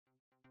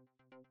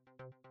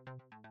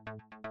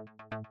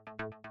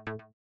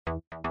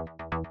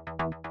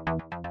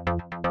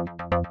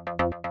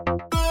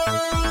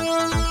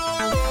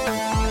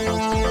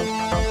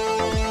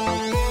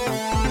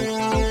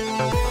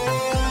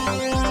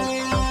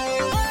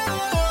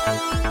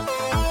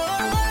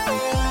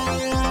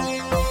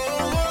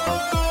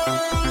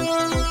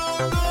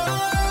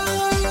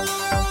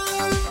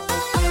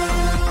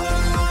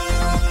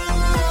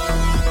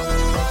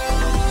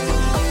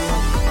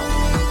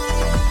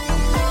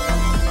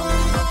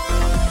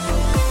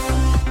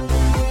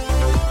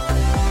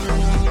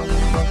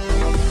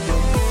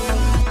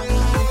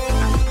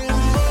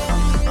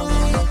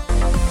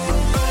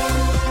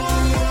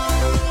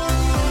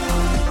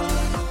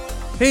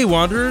Hey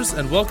Wanderers,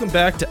 and welcome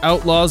back to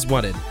Outlaws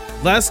Wanted.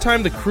 Last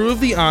time, the crew of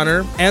the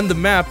Honor and the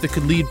map that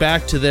could lead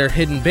back to their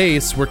hidden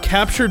base were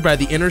captured by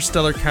the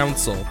Interstellar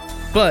Council.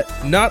 But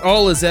not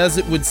all is as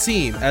it would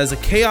seem, as a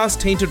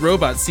chaos-tainted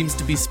robot seems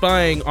to be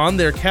spying on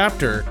their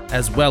captor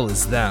as well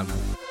as them.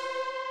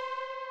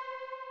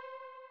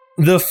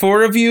 The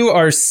four of you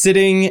are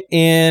sitting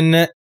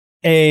in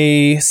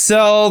a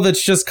cell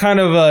that's just kind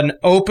of an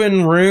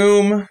open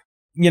room,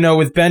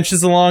 with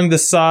benches along the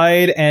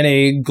side and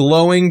a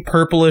glowing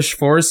purplish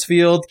force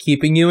field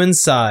keeping you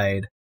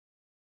inside.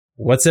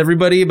 What's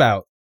everybody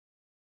about?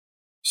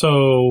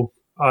 So,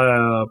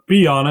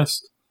 be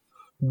honest.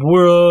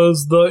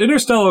 Was the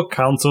Interstellar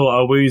Council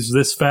always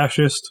this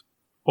fascist?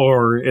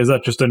 Or is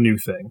that just a new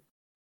thing?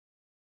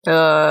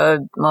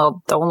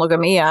 Well, don't look at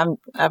me.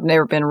 I've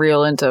never been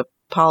real into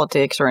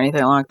politics or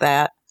anything like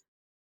that.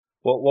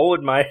 What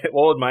would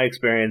my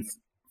experience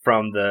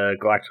from the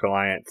Galactic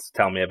Alliance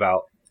tell me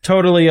about?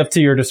 Totally up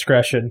to your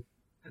discretion.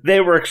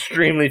 They were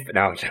extremely...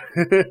 No.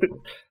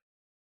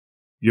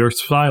 Your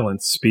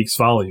silence speaks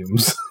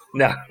volumes.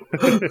 No.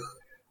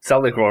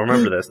 Celtic will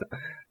remember this.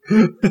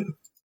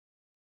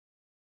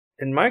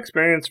 In my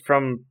experience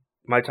from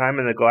my time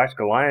in the Galactic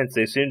Alliance,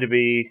 they seem to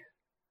be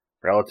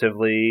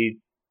relatively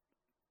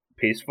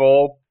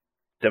peaceful,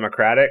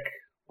 democratic.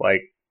 I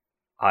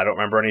don't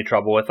remember any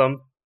trouble with them.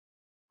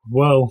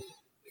 Well,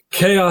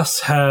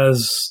 chaos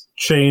has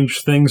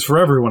changed things for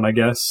everyone, I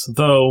guess.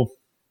 Though,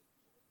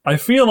 I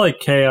feel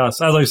like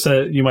chaos, as I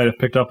said, you might have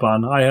picked up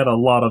on, I had a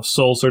lot of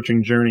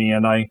soul-searching journey,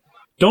 and I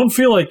don't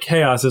feel like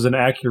chaos is an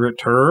accurate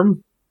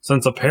term,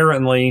 since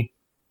apparently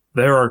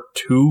there are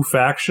two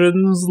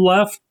factions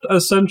left,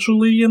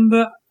 essentially, in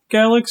the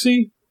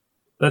galaxy.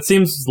 That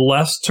seems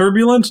less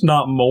turbulent,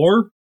 not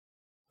more,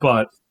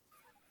 but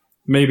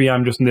maybe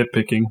I'm just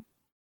nitpicking.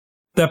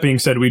 That being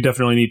said, we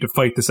definitely need to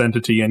fight this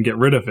entity and get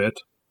rid of it,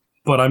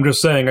 but I'm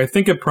just saying, I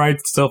think it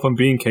prides itself on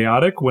being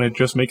chaotic when it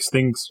just makes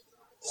things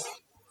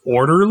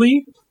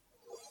orderly?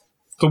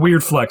 It's a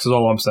weird flex is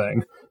all I'm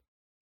saying.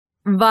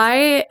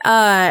 Vi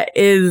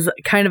is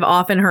kind of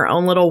off in her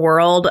own little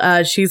world.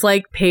 She's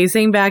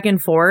pacing back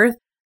and forth.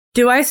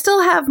 Do I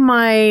still have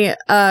my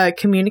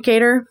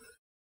communicator?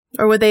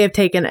 Or would they have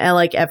taken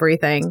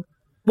everything?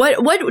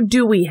 What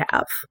do we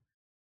have?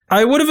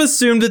 I would have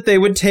assumed that they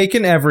would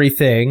taken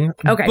everything.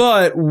 Okay.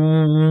 But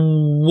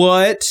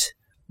what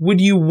would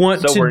you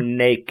want to... So we're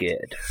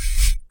naked.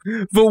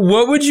 But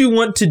what would you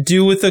want to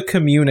do with a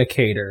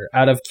communicator,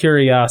 out of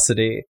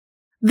curiosity?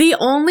 The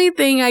only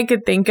thing I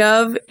could think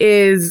of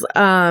is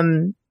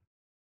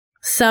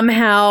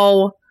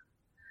somehow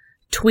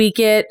tweak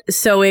it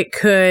so it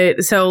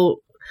could...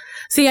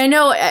 See,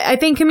 I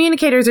think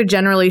communicators are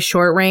generally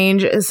short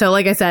range. So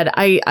like I said,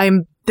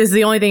 this is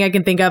the only thing I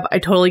can think of. I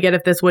totally get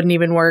if this wouldn't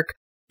even work.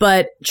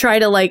 But try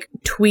to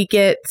tweak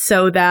it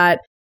so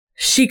that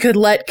she could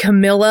let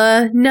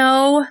Camilla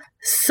know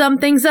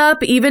something's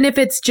up, even if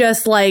it's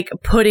just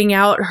putting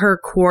out her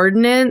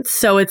coordinates.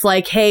 So it's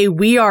hey,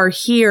 we are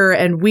here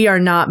and we are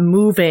not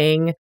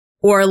moving,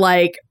 or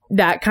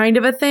that kind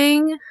of a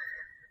thing.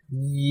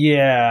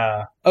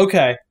 Yeah.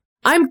 Okay.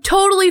 I'm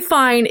totally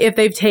fine if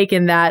they've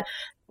taken that.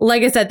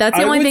 Like I said, that's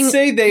the only thing. I would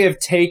say they have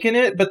taken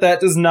it, but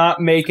that does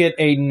not make it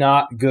a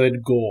not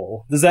good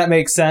goal. Does that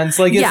make sense?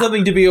 It's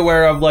something to be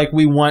aware of,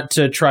 we want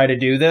to try to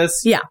do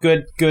this. Yeah.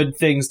 Good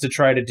things to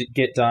try to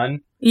get done.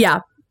 Yeah.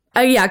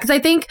 Yeah, because I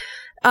think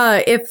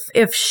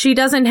if she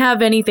doesn't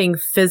have anything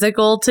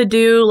physical to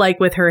do,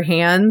 with her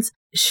hands,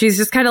 she's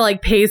just kind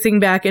of pacing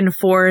back and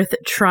forth,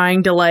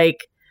 trying to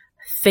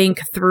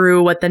think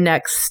through what the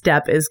next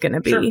step is going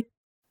to be. Sure.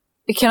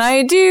 Can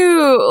I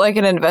do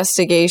an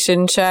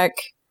investigation check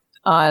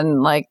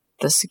on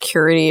the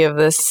security of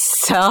this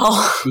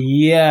cell?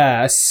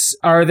 Yes.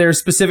 Are there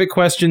specific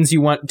questions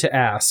you want to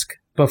ask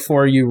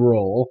before you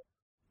roll?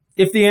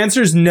 If the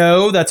answer's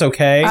no, that's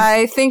okay.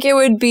 I think it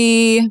would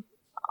be,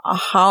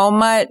 how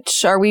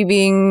much are we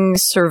being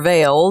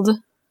surveilled?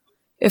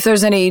 If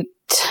there's any...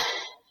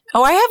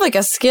 I have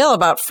a skill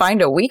about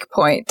find a weak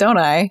point, don't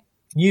I?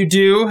 You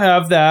do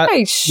have that.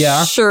 I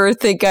sure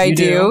think I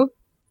do.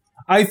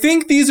 I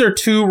think these are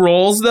two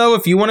rolls, though.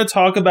 If you want to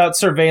talk about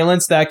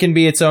surveillance, that can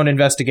be its own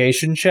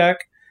investigation check,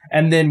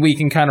 and then we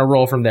can kind of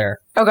roll from there.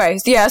 Okay,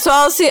 yeah, so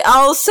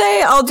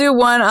I'll do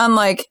one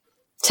on,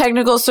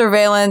 technical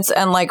surveillance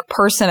and,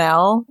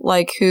 personnel,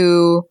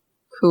 who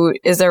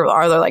is there,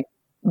 are there,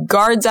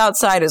 guards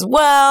outside as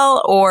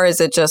well, or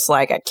is it just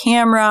like a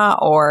camera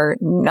or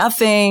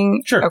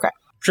nothing? Sure. Okay.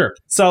 Sure.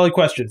 Solid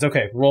questions.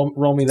 Okay,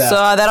 roll me that. So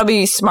that'll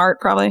be smart,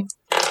 probably.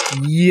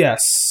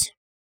 Yes.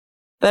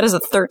 That is a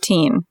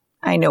 13.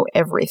 I know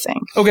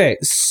everything. Okay,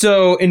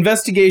 so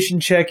investigation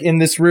check in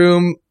this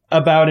room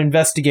about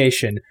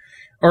investigation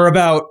or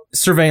about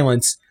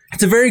surveillance.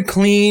 It's a very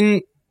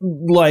clean,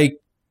 like,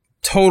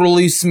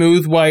 totally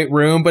smooth white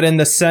room, but in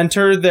the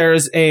center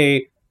there's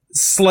a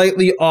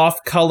slightly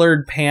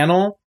off-colored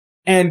panel.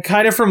 And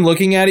kind of from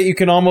looking at it, you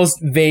can almost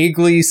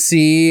vaguely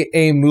see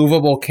a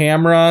movable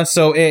camera.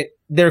 So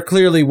they're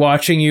clearly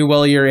watching you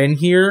while you're in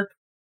here.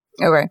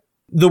 Okay.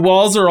 The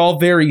walls are all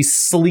very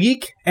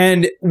sleek,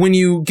 and when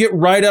you get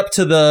right up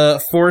to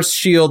the force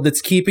shield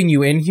that's keeping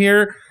you in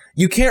here,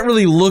 you can't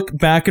really look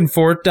back and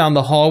forth down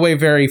the hallway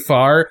very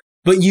far,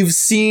 but you've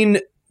seen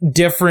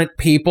different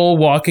people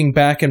walking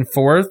back and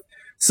forth,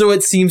 so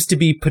it seems to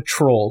be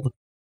patrolled.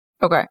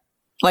 Okay.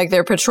 Like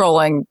they're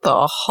patrolling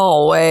the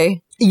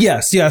hallway.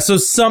 Yes, yeah, so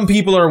some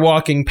people are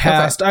walking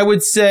past, I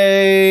would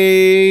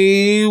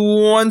say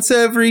once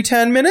every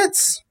 10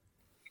 minutes?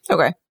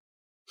 Okay.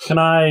 Can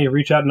I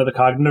reach out into the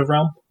cognitive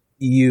realm?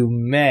 You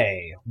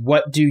may.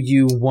 What do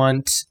you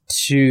want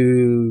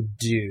to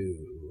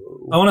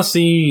do? I want to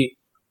see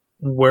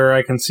where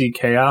I can see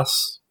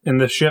chaos in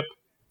this ship.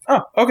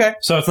 Oh, okay.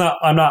 So if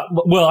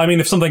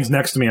something's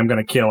next to me, I'm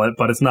going to kill it,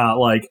 but it's not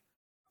like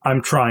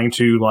I'm trying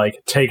to, like,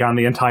 take on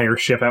the entire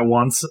ship at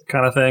once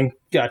kind of thing.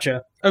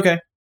 Gotcha. Okay.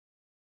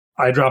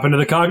 I drop into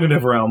the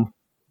cognitive realm.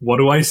 What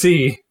do I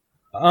see?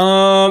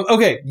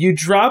 Okay. You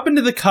drop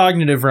into the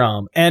cognitive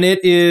realm, and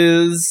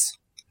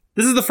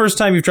this is the first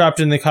time you've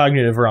dropped in the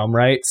cognitive realm,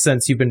 right?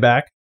 Since you've been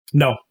back?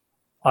 No.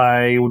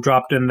 I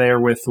dropped in there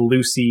with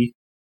Lucy,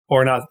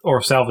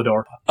 or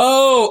Salvador.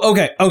 Oh,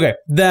 okay.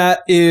 That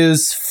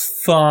is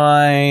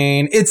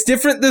fine. It's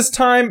different this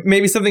time.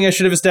 Maybe something I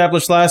should have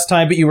established last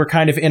time, but you were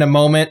kind of in a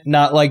moment,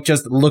 not like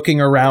just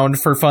looking around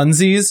for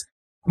funsies.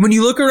 When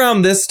you look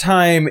around this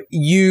time,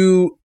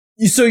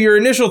 so your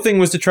initial thing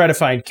was to try to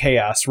find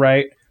chaos,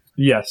 right?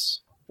 Yes.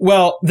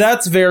 Well,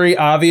 that's very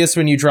obvious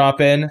when you drop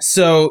in.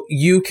 So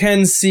you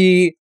can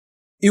see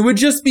it would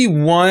just be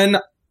one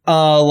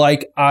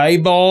like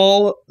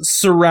eyeball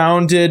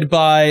surrounded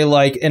by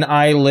like an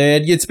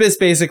eyelid. It's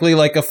basically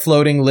like a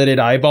floating lidded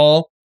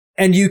eyeball.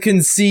 And you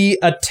can see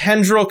a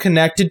tendril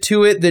connected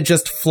to it that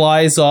just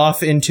flies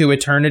off into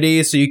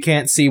eternity, so you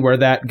can't see where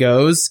that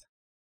goes.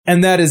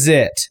 And that is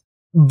it.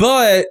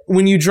 But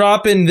when you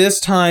drop in this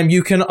time,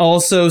 you can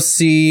also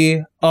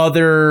see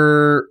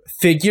other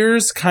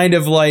figures, kind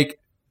of like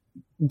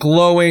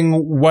glowing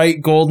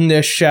white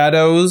goldenish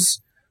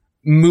shadows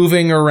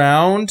moving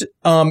around,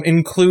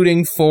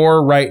 including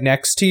 4 right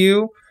next to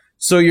you.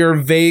 So you're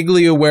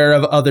vaguely aware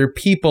of other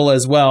people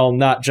as well,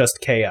 not just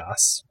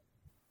chaos.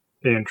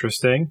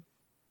 Interesting.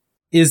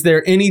 Is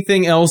there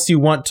anything else you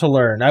want to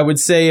learn? I would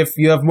say if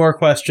you have more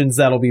questions,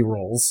 that'll be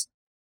rolls.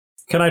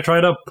 Can I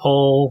try to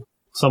pull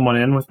someone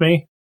in with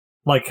me?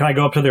 Like, can I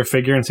go up to their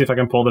figure and see if I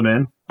can pull them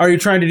in? Are you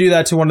trying to do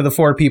that to one of the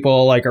 4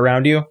 people, like,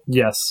 around you?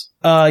 Yes.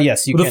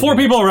 Yes, you can. The 4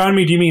 people around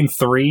me, do you mean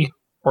 3?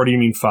 Or do you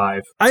mean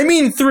 5? I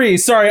mean 3.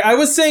 Sorry, I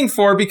was saying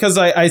 4 because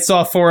I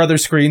saw 4 other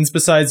screens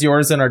besides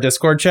yours in our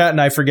Discord chat, and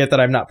I forget that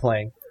I'm not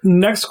playing.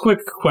 Next quick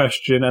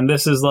question, and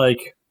this is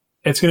like,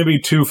 it's going to be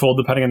twofold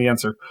depending on the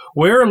answer.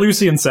 Where are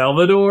Lucy and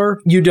Salvador?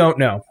 You don't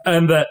know.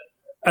 And then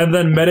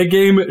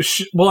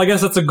metagame, well, I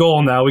guess that's a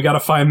goal now. We got to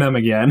find them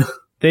again.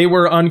 They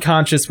were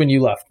unconscious when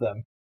you left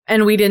them.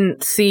 And we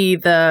didn't see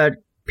the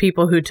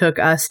people who took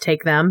us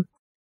take them?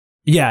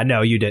 Yeah,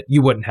 no, you did.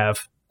 You wouldn't have.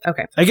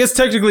 Okay. I guess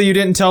technically you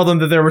didn't tell them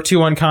that there were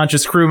 2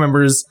 unconscious crew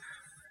members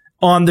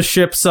on the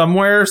ship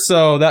somewhere,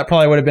 so that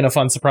probably would have been a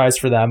fun surprise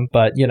for them,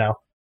 but, you know.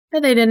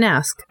 But they didn't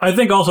ask. I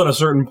think also at a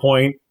certain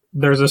point,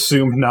 there's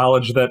assumed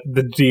knowledge that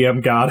the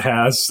DM god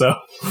has, so...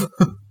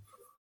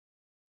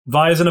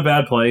 Vi's in a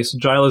bad place.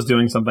 Jyla's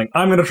doing something.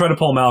 I'm going to try to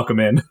pull Malcolm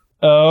in.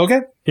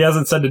 Okay. He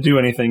hasn't said to do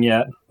anything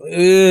yet.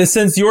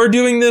 Since you're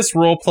doing this,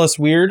 roll plus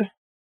weird.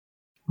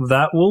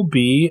 That will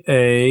be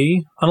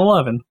an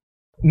 11.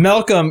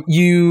 Malcolm,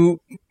 you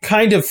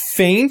kind of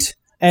faint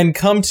and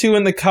come to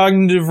in the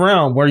cognitive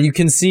realm where you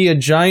can see a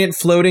giant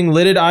floating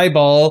lidded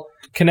eyeball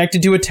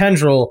connected to a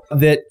tendril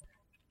that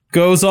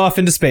goes off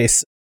into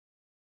space.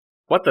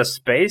 What the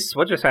space?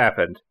 What just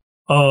happened?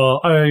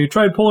 I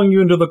tried pulling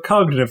you into the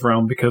cognitive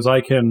realm because I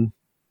can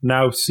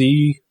now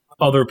see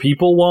other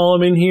people while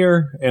I'm in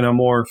here in a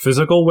more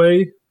physical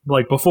way.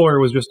 Like before,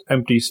 it was just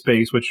empty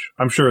space, which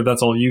I'm sure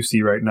that's all you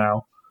see right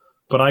now.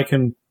 But I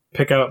can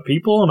pick out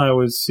people, and I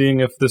was seeing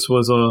if this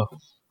was a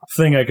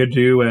thing I could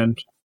do, and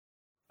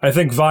I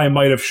think Vi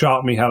might have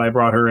shot me had I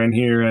brought her in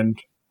here, and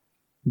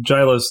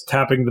Jyla's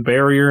tapping the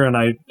barrier, and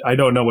I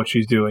don't know what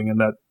she's doing, and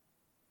that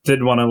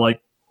didn't want to, like,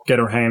 get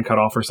her hand cut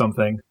off or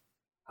something.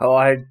 Oh,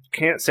 I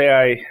can't say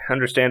I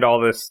understand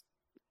all this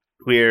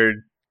weird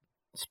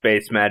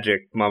space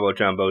magic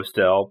mumbo-jumbo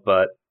still,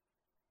 but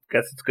I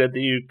guess it's good that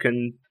you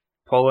can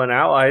pull in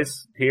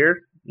allies here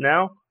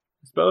now,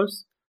 I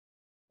suppose.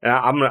 And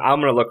I'm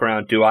gonna look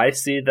around. Do I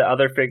see the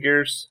other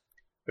figures,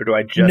 or do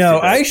I just? No,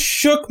 see I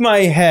shook my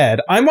head.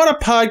 I'm on a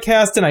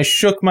podcast and I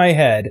shook my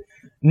head.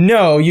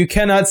 No, you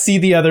cannot see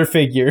the other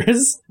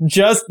figures.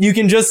 You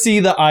can just see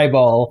the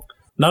eyeball.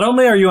 Not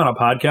only are you on a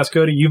podcast,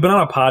 Cody, you've been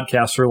on a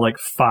podcast for like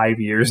 5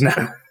 years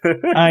now.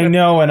 I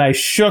know, and I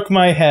shook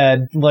my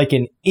head like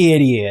an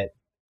idiot.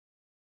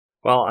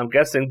 Well, I'm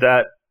guessing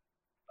that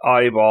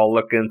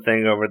eyeball-looking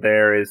thing over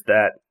there is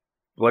that,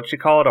 what you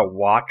call it, a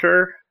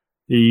watcher?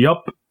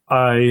 Yup.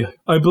 I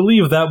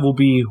believe that will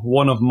be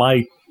one of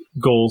my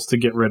goals to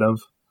get rid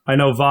of. I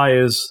know Vi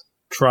is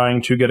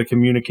trying to get a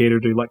communicator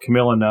to let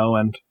Camilla know,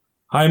 and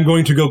I'm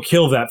going to go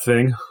kill that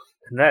thing.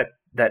 And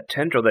that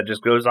tendril that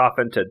just goes off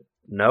into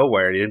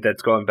nowhere, do you think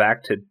that's going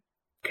back to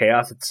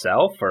chaos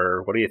itself,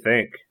 or what do you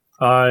think?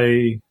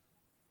 I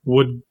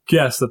would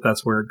guess that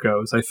that's where it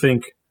goes. I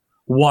think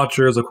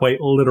watcher is a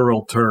quite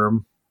literal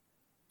term.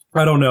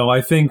 I don't know.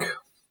 I think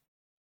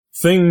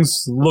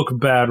things look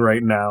bad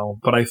right now,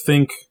 but I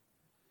think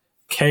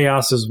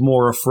chaos is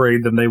more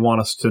afraid than they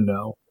want us to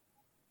know.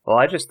 Well,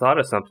 I just thought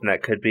of something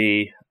that could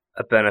be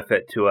a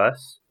benefit to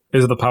us.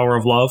 Is it the power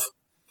of love?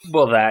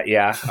 Well, that,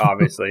 yeah,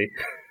 obviously.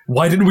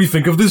 Why didn't we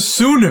think of this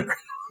sooner?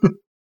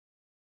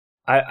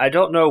 I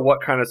don't know what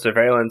kind of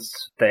surveillance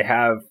they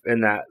have in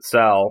that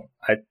cell.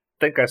 I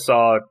think I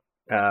saw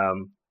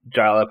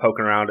Jyla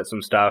poking around at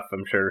some stuff.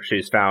 I'm sure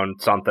she's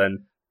found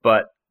something.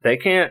 But they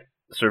can't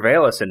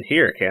surveil us in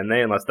here, can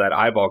they? Unless that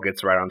eyeball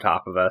gets right on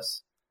top of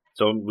us.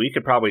 So we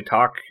could probably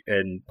talk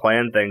and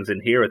plan things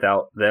in here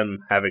without them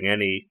having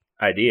any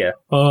idea.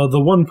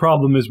 The one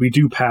problem is we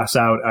do pass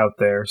out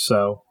there,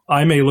 so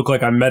I may look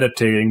like I'm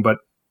meditating, but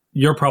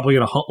you're probably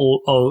going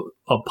to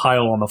a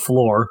pile on the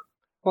floor.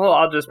 Well,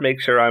 I'll just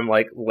make sure I'm,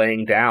 like,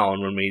 laying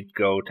down when we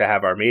go to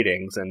have our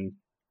meetings, and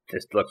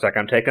just looks like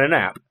I'm taking a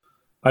nap.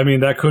 I mean,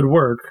 that could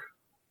work,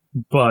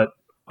 but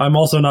I'm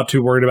also not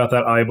too worried about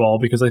that eyeball,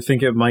 because I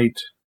think it might...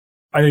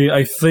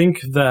 I think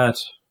that,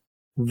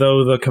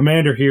 though the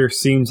commander here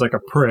seems like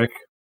a prick,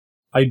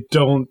 I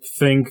don't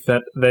think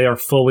that they are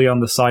fully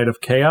on the side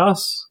of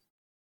chaos.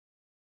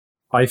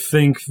 I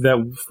think that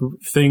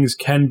things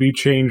can be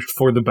changed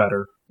for the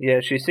better.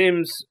 Yeah, she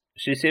seems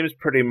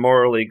pretty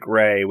morally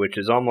gray, which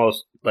is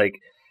almost like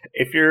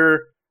if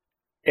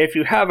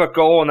you have a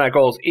goal and that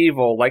goal is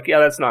evil, like, yeah,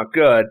 that's not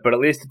good, but at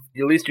least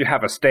you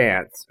have a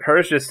stance.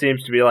 Hers just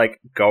seems to be like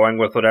going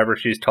with whatever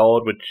she's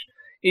told, which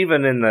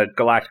even in the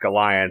Galactic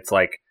Alliance,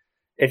 like,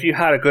 if you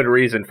had a good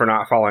reason for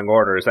not following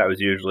orders, that was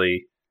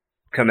usually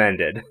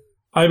commended.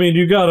 I mean,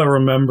 you gotta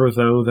remember,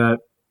 though, that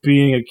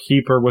being a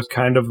keeper was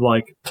kind of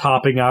like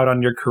topping out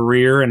on your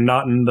career and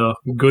not in the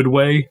good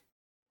way.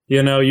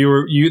 You know,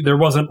 there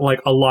wasn't like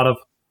a lot of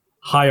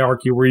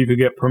hierarchy where you could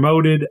get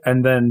promoted,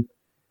 and then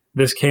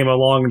this came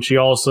along and she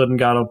all of a sudden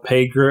got a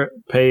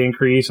pay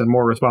increase and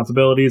more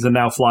responsibilities and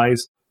now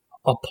flies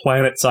a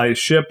planet-sized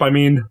ship. I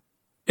mean,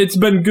 it's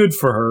been good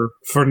for her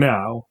for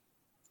now,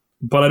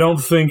 but I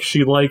don't think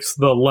she likes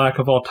the lack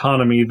of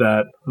autonomy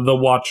that the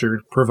Watcher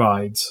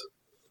provides.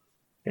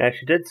 Yeah,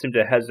 she did seem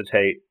to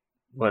hesitate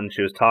when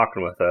she was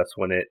talking with us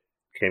when it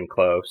came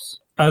close.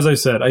 As I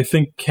said, I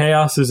think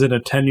Chaos is in a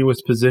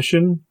tenuous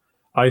position.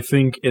 I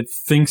think it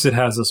thinks it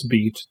has us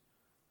beat,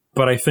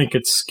 but I think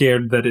it's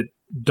scared that it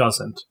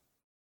doesn't.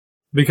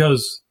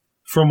 Because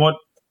from what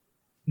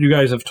you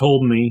guys have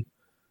told me,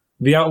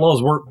 the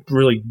Outlaws weren't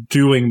really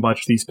doing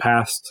much these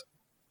past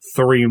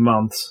 3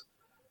 months,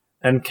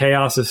 and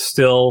Chaos is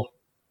still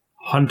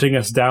hunting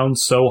us down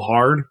so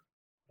hard.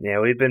 Yeah,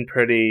 we've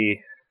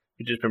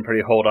just been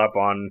pretty holed up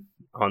on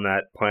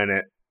that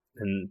planet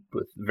and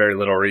with very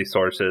little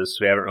resources.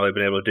 We haven't really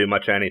been able to do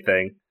much of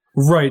anything.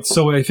 Right,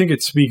 so I think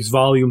it speaks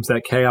volumes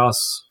that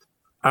Chaos,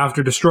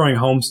 after destroying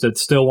Homestead,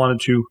 still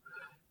wanted to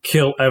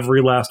kill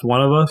every last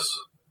one of us.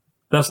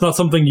 That's not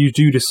something you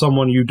do to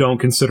someone you don't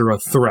consider a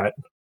threat.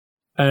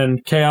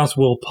 And Chaos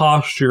will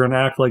posture and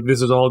act like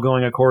this is all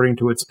going according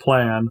to its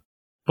plan.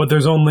 But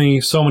there's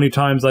only so many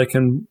times it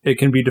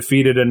can be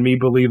defeated and me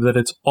believe that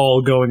it's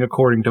all going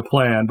according to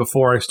plan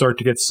before I start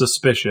to get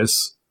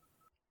suspicious.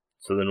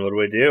 So then what do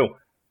we do?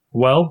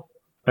 Well,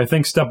 I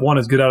think step 1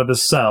 is get out of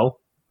this cell.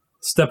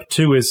 Step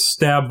 2 is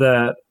step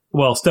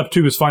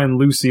 2 is find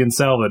Lucy and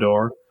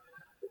Salvador.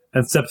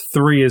 And step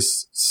 3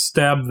 is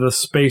stab the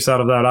space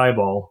out of that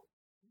eyeball.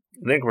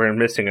 I think we're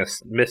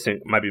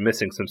might be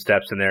missing some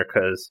steps in there,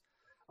 because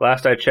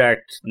last I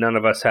checked, none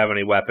of us have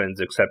any weapons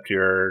except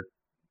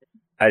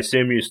I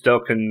assume you still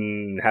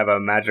can have a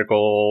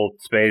magical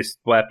space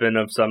weapon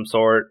of some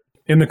sort.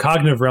 In the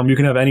cognitive realm, you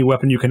can have any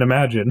weapon you can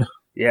imagine.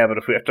 Yeah, but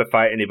if we have to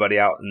fight anybody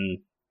out in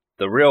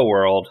the real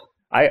world,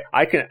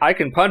 I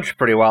can punch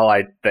pretty well,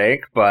 I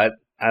think, but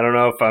I don't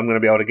know if I'm going to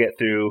be able to get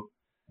through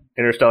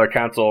Interstellar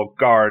Council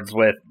guards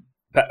with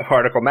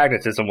particle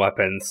magnetism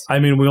weapons. I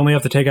mean, we only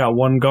have to take out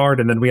one guard,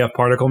 and then we have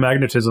particle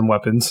magnetism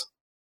weapons.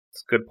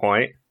 That's a good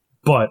point.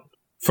 But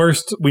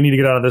first, we need to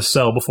get out of this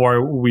cell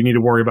before we need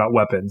to worry about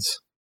weapons.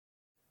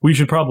 We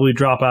should probably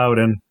drop out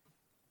and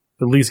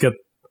at least get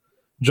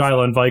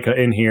Jyla and Vika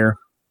in here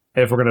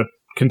if we're going to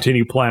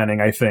continue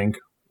planning, I think.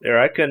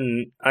 There,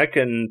 can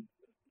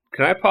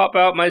I pop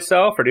out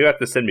myself, or do you have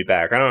to send me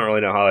back? I don't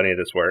really know how any of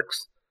this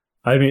works.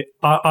 I mean,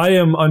 I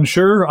am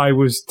unsure. I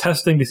was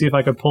testing to see if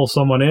I could pull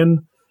someone in,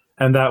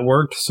 and that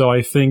worked. So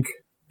I think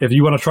if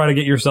you want to try to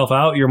get yourself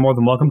out, you're more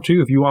than welcome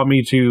to. If you want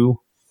me to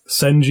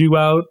send you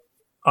out,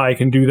 I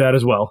can do that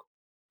as well.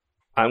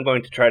 I'm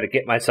going to try to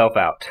get myself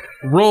out.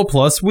 Roll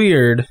plus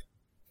weird.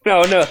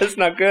 No, that's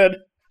not good.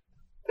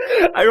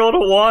 I rolled a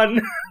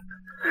 1.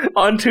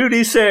 On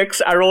 2d6,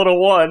 I rolled a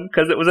 1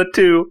 because it was a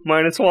 2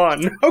 minus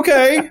 1.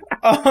 Okay.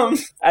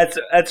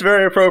 That's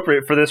very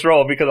appropriate for this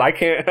roll because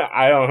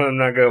I'm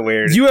not good at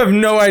weird. You have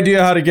no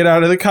idea how to get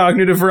out of the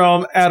cognitive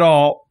realm at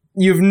all.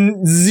 You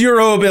have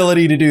zero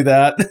ability to do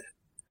that.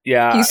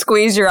 Yeah. You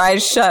squeeze your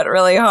eyes shut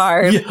really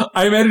hard. Yeah,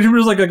 I imagine him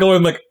just like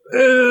going like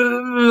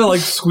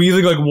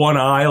squeezing like one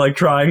eye, like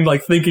trying,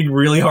 like thinking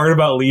really hard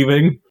about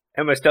leaving.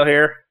 Am I still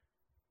here?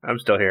 I'm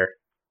still here.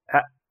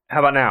 How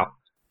about now?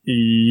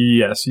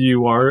 Yes,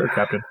 you are,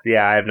 Captain.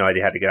 Yeah, I have no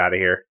idea how to get out of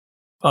here.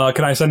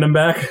 Can I send him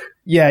back?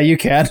 Yeah, you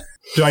can.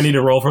 Do I need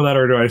to roll for that,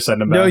 or do I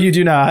send him back? No, you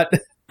do not.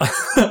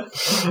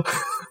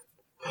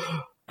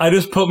 I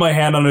just put my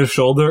hand on his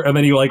shoulder, and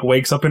then he like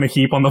wakes up in a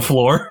heap on the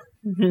floor.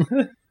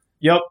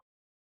 Yep.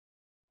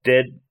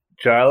 Did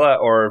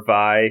Jyla or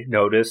Vi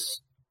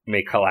notice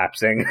me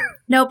collapsing?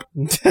 Nope.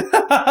 When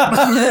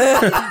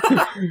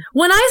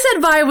I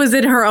said Vi was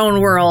in her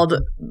own world,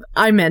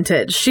 I meant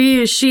it.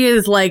 She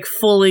is like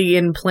fully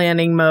in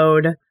planning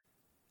mode.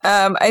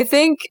 I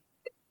think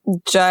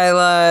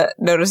Jyla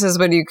notices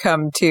when you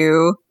come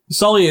to.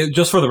 Sully,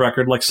 just for the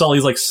record, like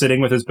Sully's like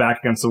sitting with his back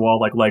against the wall,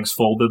 like legs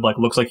folded, like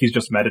looks like he's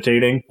just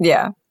meditating.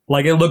 Yeah.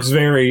 Like it looks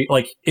very,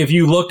 like if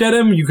you looked at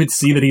him, you could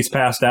see that he's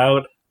passed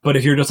out. But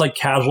if you're just like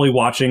casually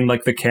watching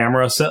like the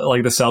camera,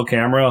 like the cell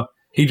camera,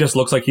 he just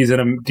looks like he's in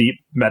a deep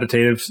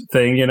meditative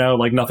thing, you know?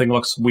 Like nothing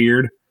looks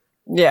weird.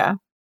 Yeah.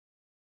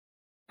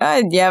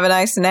 You have a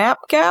nice nap,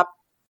 Cap?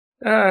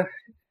 Yeah,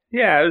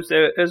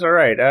 it was all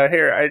right.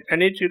 Here, I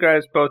need you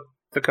guys both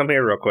to come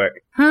here real quick.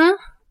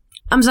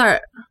 I'm sorry.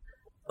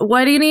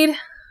 What do you need?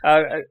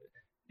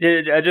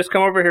 Just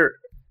come over here.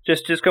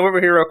 Just come over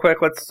here real quick.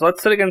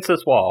 Let's sit against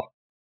this wall.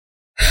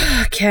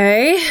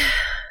 Okay.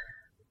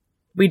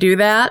 We do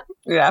that?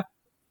 Yeah.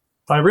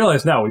 I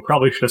realize now we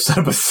probably should have set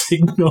up a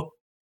signal.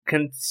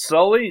 Does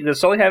Sully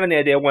have any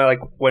idea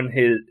when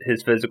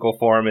his physical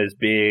form is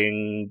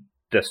being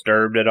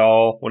disturbed at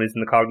all when he's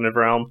in the cognitive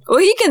realm? Well,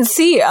 he can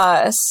see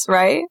us,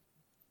 right?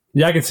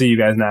 Yeah, I can see you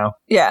guys now.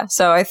 Yeah,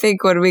 so I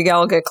think when we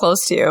all get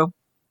close to you,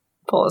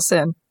 pull us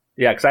in.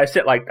 Yeah, because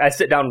I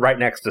sit down right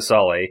next to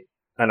Sully,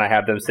 and I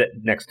have them sit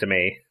next to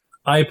me.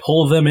 I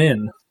pull them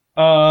in.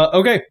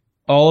 Okay.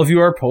 All of you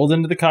are pulled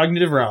into the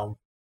cognitive realm.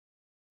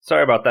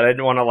 Sorry about that. I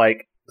didn't want to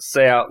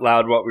say out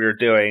loud what we were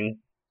doing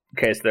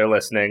in case they're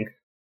listening.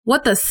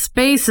 What the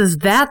space is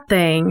that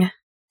thing?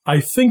 I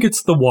think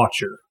it's the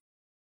Watcher.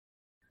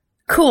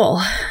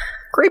 Cool.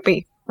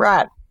 Creepy.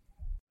 Right.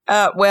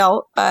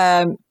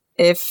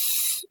 If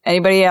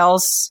anybody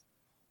else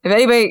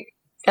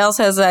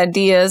has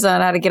ideas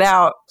on how to get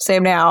out, say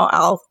them now.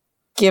 I'll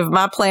give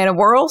my plan a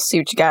whirl, see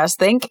what you guys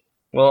think.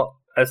 Well,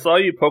 I saw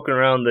you poking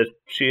around the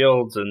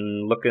shields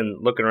and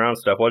looking around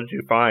stuff. What did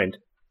you find?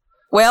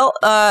 Well,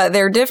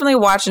 they're definitely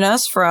watching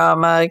us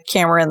from a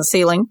camera in the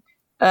ceiling.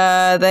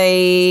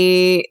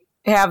 They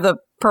have the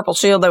purple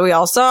shield that we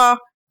all saw.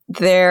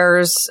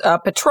 There's a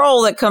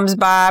patrol that comes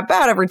by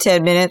about every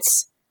 10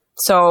 minutes.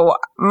 So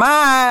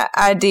my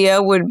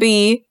idea would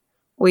be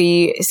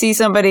we see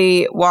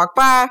somebody walk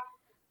by,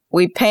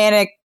 we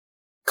panic,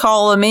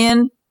 call them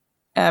in.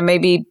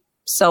 Maybe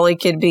Sully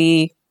could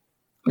be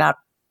not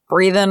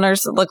breathing or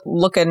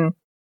looking,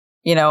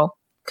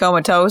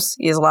 comatose.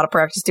 He has a lot of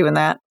practice doing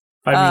that.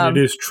 I mean,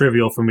 it is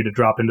trivial for me to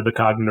drop into the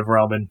cognitive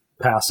realm and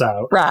pass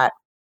out. Right.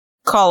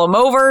 Call them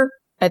over,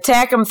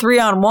 attack them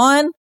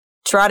 3-on-1,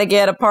 try to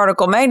get a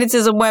particle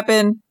magnetism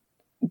weapon,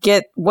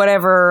 get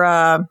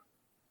whatever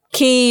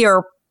key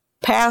or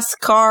pass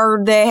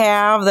card they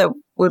have that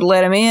would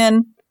let them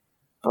in,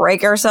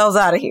 break ourselves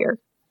out of here.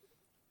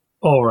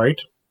 All right.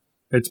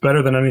 It's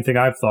better than anything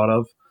I've thought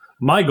of.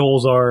 My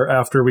goals are,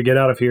 after we get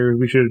out of here,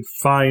 we should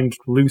find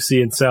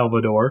Lucy and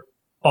Salvador.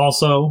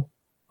 Also,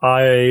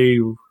 I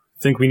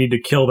think we need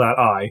to kill that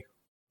eye.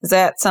 Is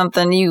that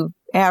something you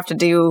have to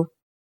do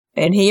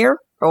in here,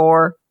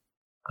 or?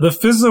 The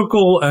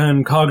physical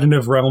and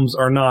cognitive realms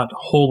are not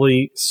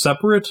wholly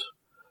separate,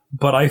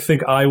 but I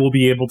think I will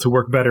be able to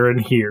work better in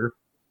here.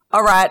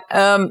 All right.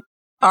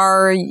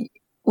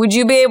 Would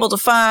you be able to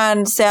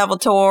find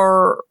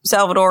Salvador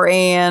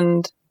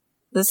and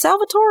the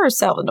Salvatore or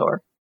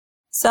Salvador?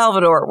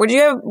 Salvador. Would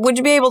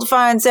you be able to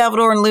find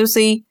Salvador and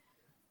Lucy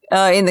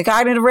in the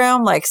cognitive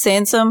realm,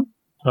 sense them?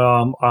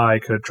 I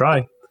could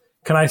try.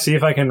 Can I see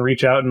if I can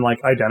reach out and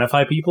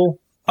identify people?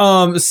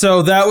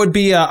 So that would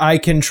be I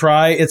can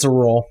try. It's a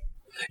roll.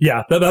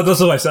 Yeah, that's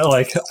what I said.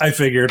 I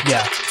figured.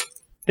 Yeah.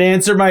 The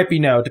answer might be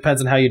no.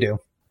 Depends on how you do.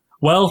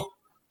 Well,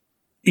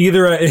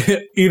 either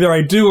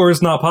I do or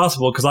it's not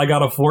possible because I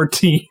got a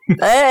 14.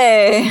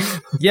 Hey.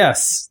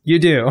 Yes, you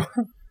do.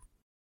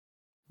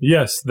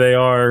 Yes, they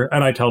are.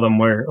 And I tell them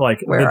where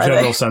the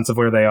general sense of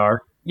where they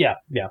are. Yeah.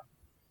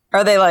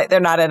 Are they they're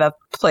not in a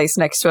place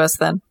next to us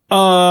then?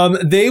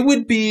 They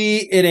would be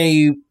in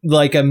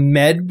a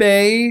med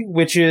bay,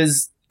 which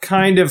is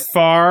kind of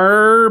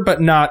far, but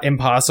not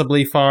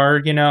impossibly far.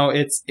 You know,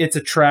 it's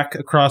a trek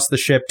across the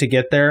ship to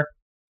get there.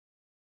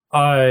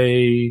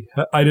 I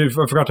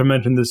forgot to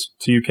mention this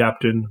to you,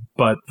 Captain,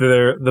 but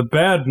the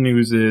bad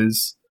news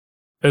is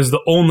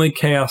the only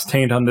chaos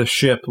taint on this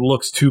ship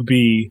looks to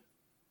be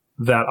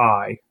that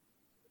eye.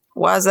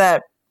 Why is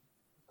that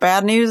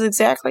bad news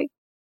exactly?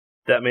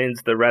 That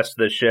means the rest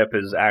of the ship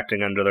is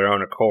acting under their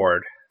own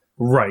accord.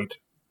 Right.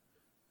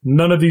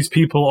 None of these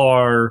people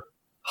are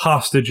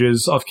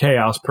hostages of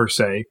chaos, per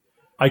se.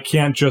 I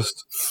can't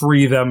just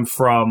free them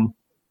from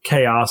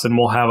chaos and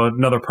we'll have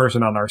another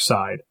person on our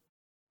side.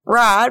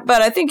 Right,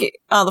 but I think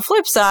on the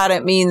flip side,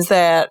 it means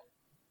that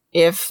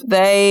if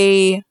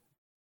they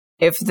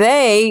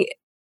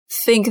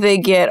think they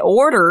get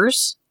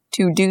orders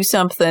to do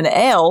something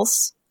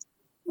else,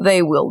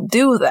 they will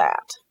do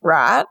that,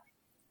 right?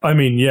 I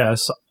mean,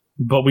 yes,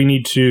 but we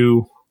need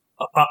to...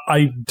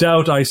 I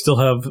doubt I still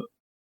have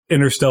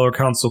Interstellar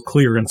Council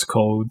clearance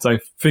codes. I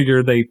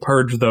figure they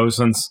purged those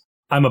since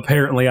I'm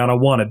apparently on a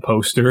wanted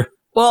poster.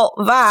 Well,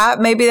 Vi,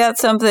 maybe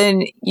that's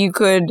something you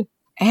could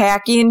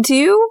hack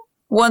into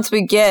once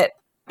we get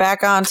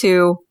back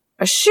onto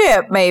a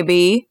ship,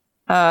 maybe.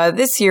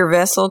 This here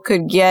vessel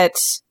could get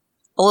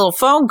a little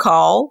phone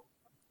call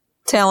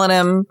telling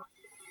him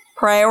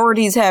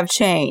priorities have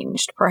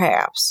changed,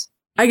 perhaps.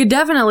 I could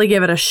definitely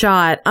give it a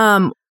shot.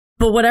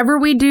 But whatever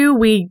we do,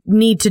 we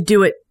need to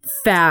do it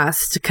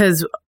fast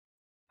because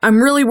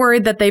I'm really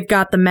worried that they've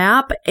got the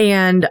map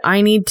and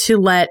I need to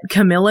let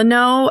Camilla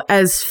know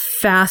as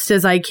fast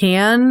as I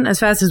can, as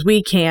fast as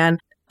we can.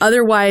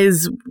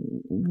 Otherwise,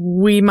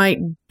 we might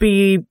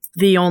be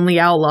the only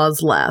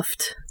outlaws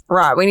left.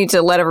 Right. We need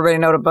to let everybody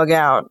know to bug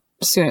out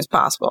as soon as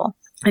possible.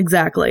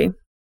 Exactly.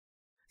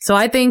 So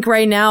I think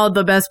right now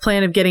the best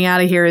plan of getting out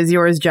of here is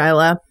yours,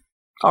 Jyla.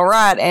 All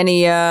right.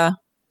 Any,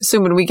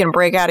 assuming we can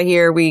break out of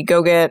here, we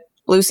go get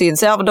Lucy and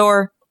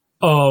Salvador.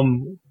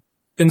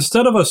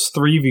 Instead of us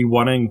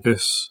 3v1ing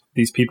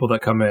these people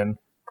that come in,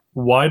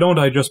 why don't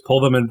I just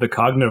pull them into the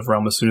cognitive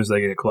realm as soon as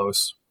they get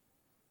close?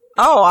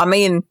 Oh, I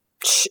mean,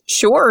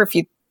 sure, if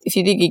you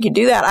think you could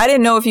do that. I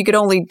didn't know if you could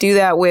only do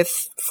that with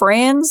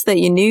friends that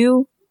you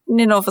knew. I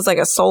didn't know if it's like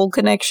a soul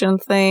connection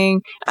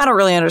thing. I don't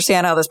really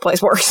understand how this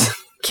place works.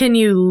 Can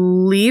you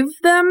leave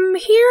them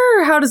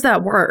here? How does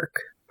that work?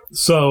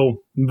 So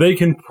they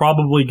can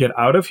probably get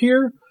out of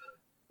here,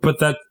 but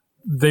that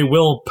they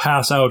will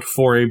pass out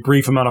for a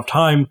brief amount of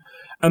time,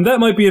 and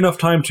that might be enough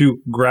time to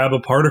grab a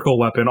particle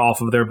weapon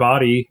off of their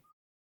body.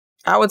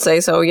 I would say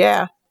so,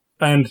 yeah.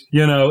 And,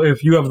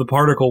 if you have the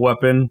particle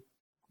weapon,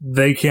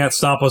 they can't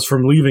stop us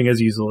from leaving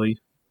as easily.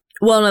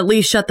 Well, and at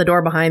least shut the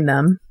door behind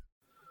them.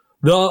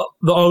 The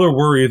other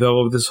worry,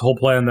 though, of this whole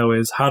plan, though,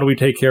 is how do we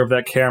take care of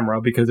that camera?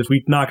 Because if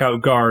we knock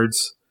out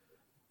guards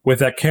with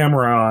that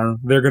camera on,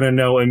 they're going to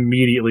know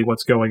immediately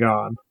what's going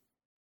on.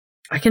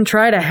 I can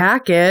try to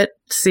hack it,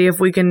 see if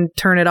we can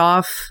turn it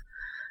off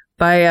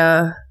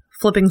by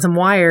flipping some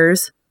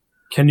wires.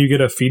 Can you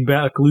get a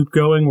feedback loop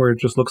going where it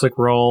just looks like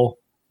we're all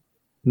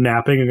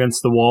napping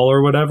against the wall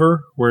or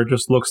whatever, where it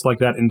just looks like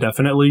that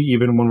indefinitely,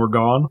 even when we're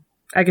gone?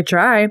 I could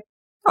try.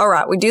 All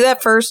right, we do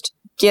that first.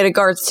 Get a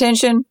guard's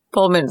attention,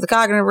 pull them into the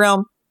cognitive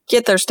realm,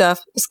 get their stuff,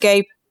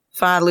 escape,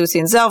 find Lucy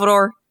and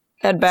Salvador,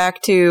 head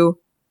back to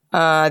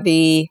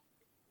the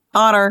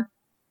Honor.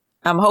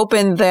 I'm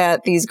hoping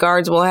that these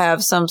guards will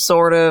have some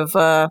sort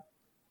of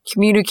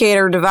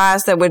communicator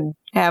device that would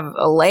have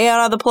a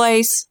layout of the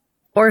place.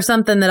 Or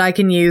something that I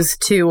can use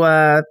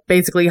to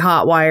basically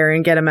hotwire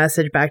and get a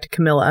message back to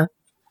Camilla.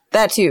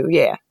 That too,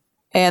 yeah.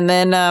 And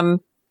then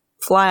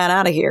fly on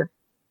out of here.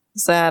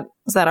 Is that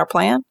our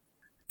plan?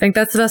 I think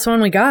that's the best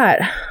one we got.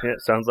 Yeah, it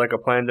sounds like a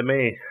plan to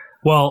me.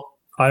 Well,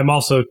 I'm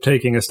also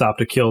taking a stop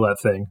to kill that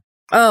thing.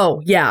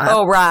 Oh, yeah.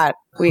 Oh, right.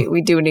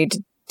 We do need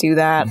to do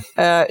that.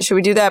 Should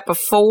we do that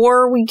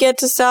before we get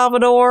to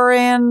Salvador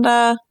and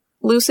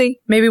Lucy?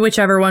 Maybe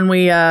whichever one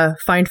we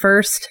find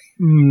first.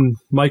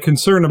 My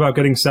concern about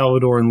getting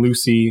Salvador and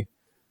Lucy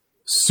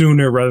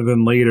sooner rather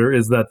than later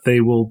is that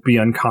they will be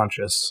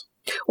unconscious.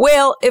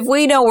 Well, if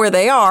we know where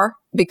they are,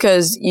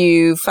 because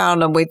you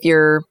found them with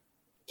your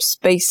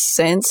space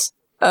sense,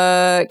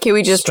 can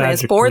we just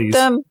transport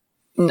them?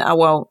 I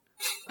won't.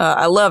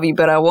 I love you,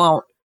 but I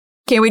won't.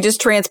 Can we just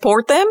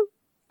transport them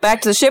back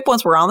to the ship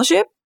once we're on the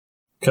ship?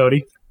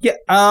 Cody? Yeah,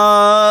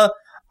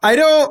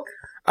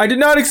 I did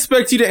not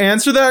expect you to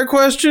answer that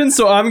question,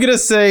 so I'm going to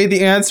say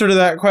the answer to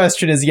that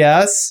question is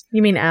yes.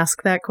 You mean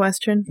ask that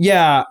question?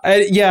 Yeah,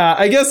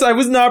 I guess I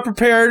was not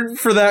prepared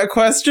for that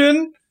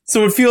question,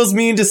 So it feels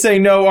mean to say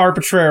no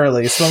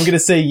arbitrarily. So I'm going to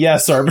say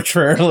yes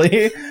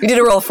arbitrarily. You did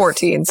a roll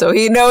 14, so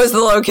he knows the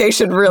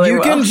location really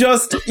well.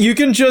 You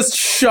can just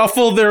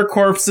shuffle their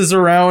corpses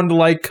around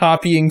like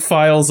copying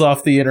files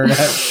off the internet,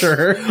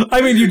 sure.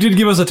 I mean, you did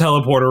give us a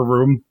teleporter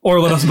room, or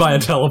let us buy a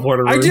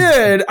teleporter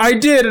room. I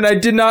did, and I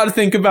did not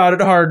think about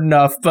it hard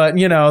enough, but,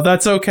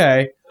 that's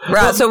okay.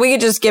 Right, so we could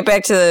just get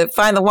back to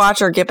find the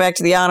Watcher, get back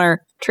to the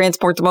Honor,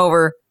 transport them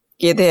over,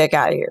 get the heck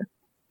out of here.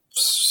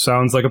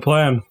 Sounds like a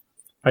plan.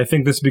 I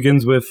think this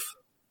begins with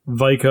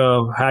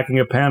Vika hacking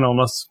a panel and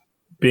us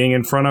being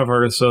in front of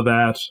her so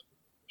that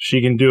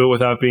she can do it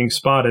without being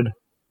spotted.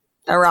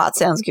 All right,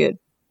 sounds good.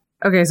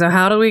 Okay, so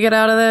how do we get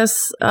out of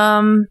this?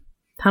 How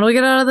do we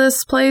get out of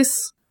this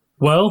place?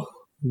 Well,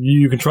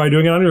 you can try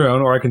doing it on your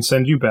own, or I can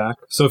send you back.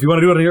 So if you want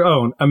to do it on your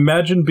own,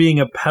 imagine being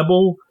a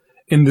pebble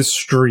in the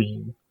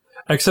stream.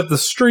 Except the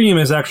stream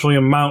is actually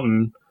a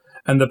mountain,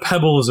 and the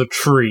pebble is a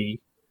tree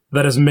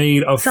that is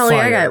made of Sully,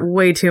 fire. I got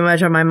way too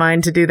much on my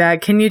mind to do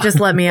that. Can you just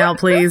let me out,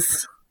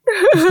 please?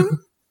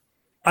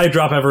 I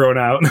drop everyone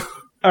out.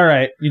 All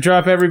right, you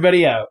drop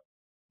everybody out.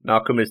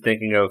 Malcolm is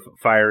thinking of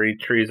fiery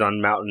trees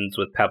on mountains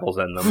with pebbles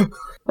in them.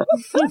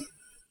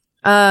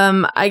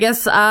 I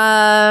guess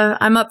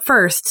I'm up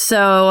first.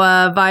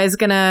 So Vi's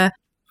gonna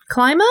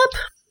climb up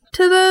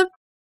to the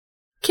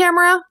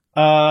camera.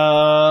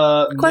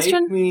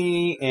 Question? Make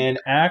me an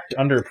act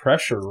under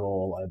pressure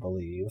roll, I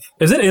believe.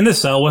 Is it in the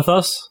cell with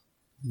us?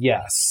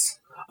 Yes.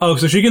 Oh,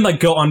 so she can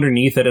go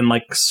underneath it and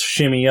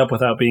shimmy up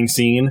without being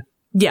seen?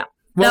 Yeah.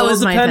 Well, that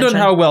was it'll my depend on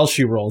intention. how well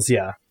she rolls,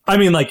 yeah. I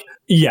mean,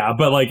 yeah,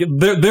 but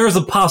there's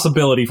a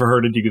possibility for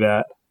her to do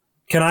that.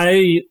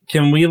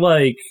 Can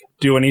we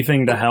do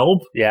anything to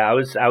help? Yeah, I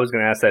was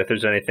going to ask that if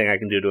there's anything I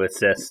can do to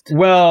assist.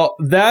 Well,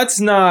 that's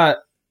not...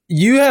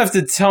 You have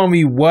to tell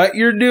me what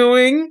you're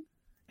doing,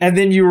 and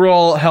then you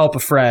roll help a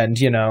friend,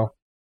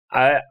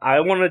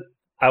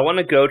 I want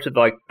to go to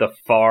the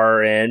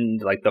far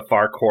end, the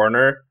far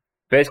corner,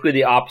 basically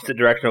the opposite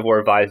direction of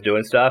where Vi's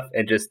doing stuff,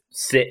 and just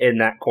sit in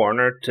that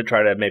corner to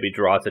try to maybe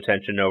draw its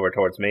attention over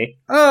towards me.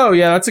 Oh,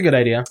 yeah, that's a good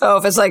idea. Oh,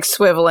 if it's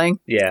swiveling.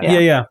 Yeah.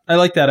 Yeah, I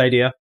like that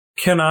idea.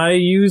 Can I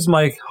use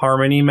my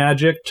harmony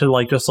magic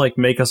to just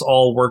make us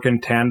all work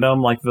in tandem,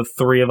 like the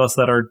three of us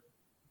that are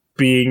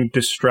being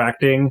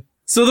distracting?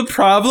 So the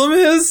problem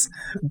is,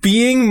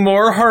 being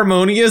more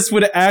harmonious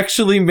would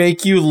actually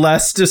make you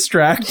less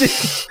distracting.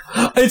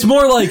 It's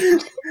more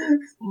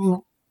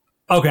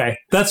okay,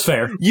 that's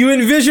fair. You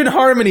envision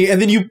harmony, and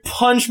then you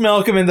punch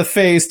Malcolm in the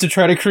face to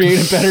try to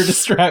create a better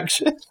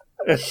distraction.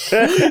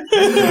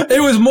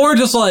 It was more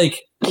just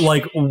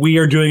we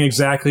are doing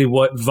exactly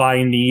what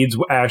Vi needs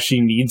as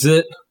she needs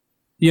it,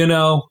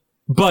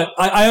 But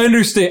I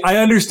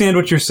understand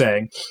what you're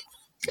saying.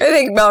 I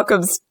think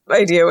Malcolm's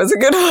idea was a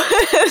good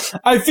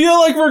one. I feel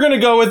like we're going to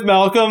go with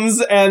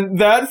Malcolm's, and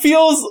that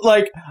feels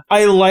like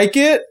I like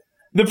it.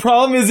 The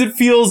problem is it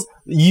feels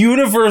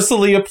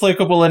universally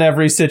applicable in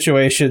every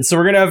situation. So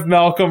we're going to have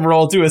Malcolm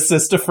roll to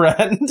assist a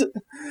friend.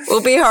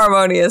 We'll be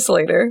harmonious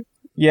later.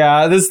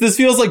 Yeah, this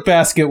feels like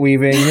basket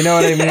weaving. You know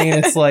what I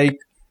mean? It's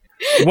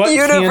what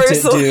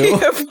universally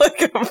can't it do?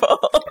 applicable.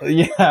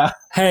 Yeah.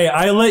 Hey,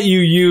 I let you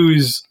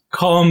use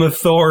calm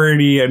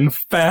authority and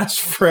fast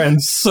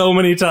friends so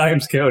many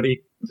times,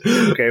 Cody.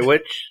 Okay,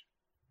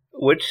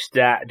 which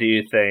stat do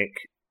you think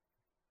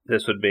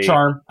this would be?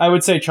 Charm. I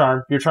would say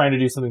charm. You're trying to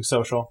do something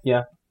social.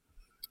 Yeah.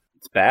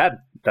 It's bad.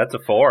 That's a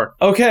 4.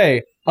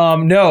 Okay.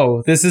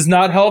 No, this is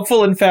not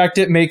helpful. In fact,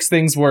 it makes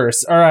things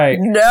worse. All right.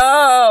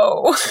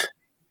 No.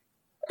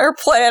 Our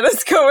plan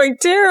is going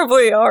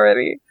terribly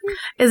already.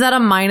 Is that a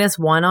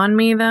 -1 on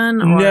me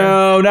then? Or?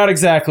 No, not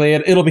exactly.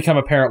 It'll become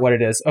apparent what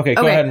it is. Okay,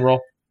 go ahead and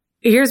roll.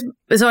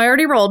 So I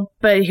already rolled,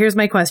 but here's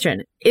my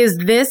question. Is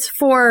this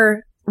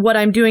for what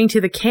I'm doing to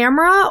the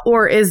camera,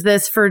 or is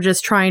this for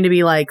just trying to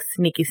be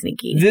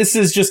sneaky? This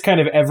is just kind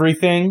of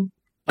everything.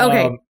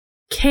 Okay.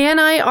 Can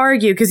I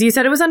argue, because you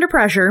said it was under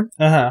pressure,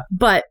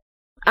 but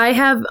I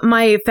have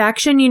my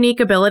faction unique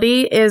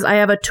ability is I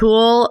have a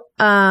tool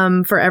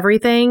for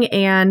everything,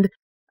 and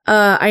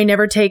I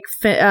never take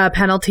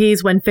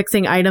penalties when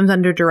fixing items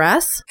under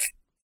duress.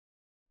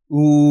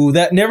 Ooh,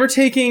 that never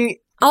taking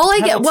All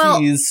I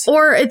penalties. get,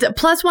 or it's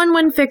 +1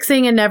 when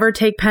fixing and never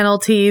take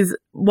penalties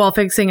while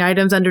fixing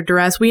items under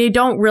duress. We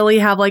don't really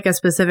have a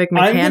specific I'm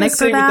gonna mechanic for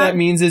say that. what that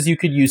means is you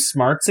could use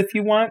smarts if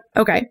you want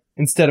Okay.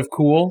 instead of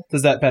cool.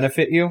 Does that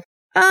benefit you?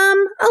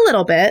 A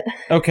little bit.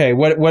 Okay,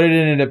 what did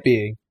it end up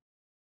being?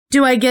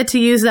 Do I get to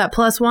use that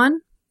 +1?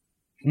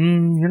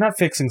 You're not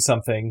fixing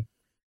something.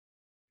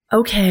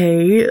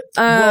 Okay.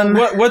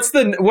 What's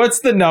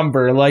the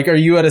number? Are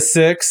you at a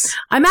 6?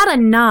 I'm at a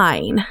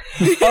 9.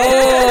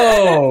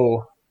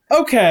 Oh,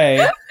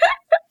 okay.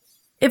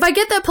 If I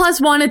get that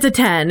 +1, it's a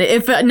 10.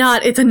 If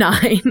not, it's a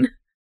 9.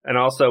 And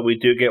also, we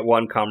do get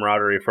 1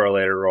 camaraderie for a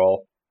later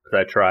roll,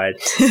 because I tried.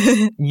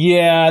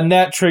 Yeah, and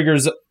that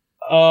triggers...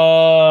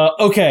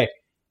 okay.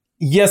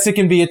 Yes, it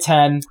can be a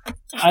 10.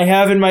 I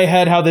have in my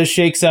head how this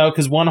shakes out,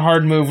 because 1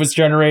 hard move was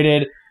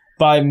generated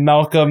by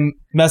Malcolm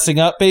messing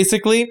up,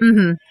 basically.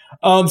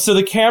 Mm-hmm. So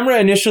the camera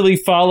initially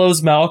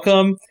follows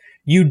Malcolm.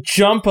 You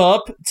jump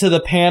up to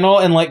the panel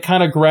and like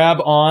kind of grab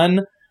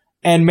on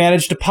and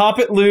manage to pop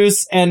it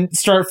loose and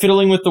start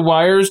fiddling with the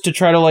wires to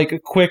try to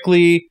like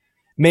quickly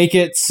make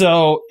it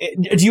so...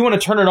 Do you want to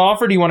turn it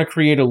off or do you want to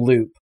create a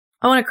loop?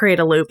 I want to create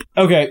a loop.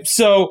 Okay,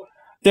 so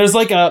there's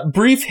like a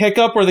brief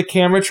hiccup where the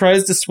camera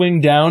tries to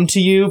swing down to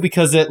you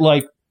because it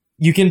like...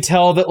 You can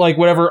tell that like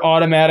whatever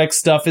automatic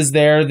stuff is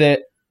there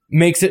that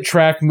makes it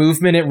track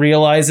movement, it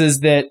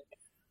realizes that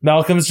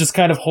Malcolm's just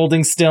kind of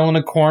holding still in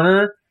a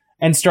corner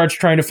and starts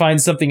trying to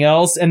find something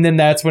else, and then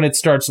that's when it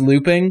starts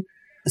looping.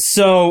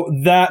 So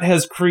that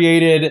has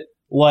created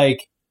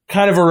like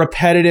kind of a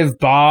repetitive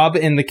bob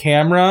in the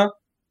camera.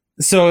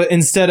 So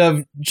instead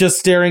of just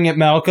staring at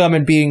Malcolm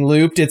and being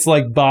looped, it's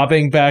like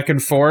bobbing back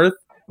and forth,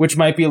 which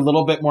might be a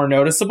little bit more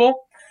noticeable.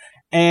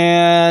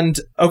 And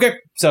okay,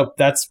 so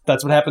that's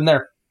what happened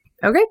there.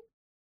 Okay.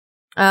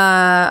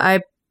 I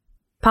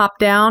pop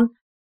down.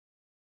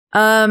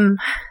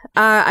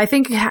 I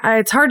think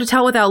it's hard to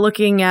tell without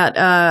looking at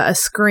a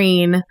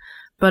screen,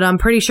 but I'm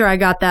pretty sure I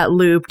got that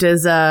looped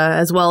as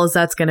well as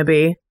that's going to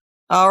be.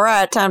 All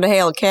right, time to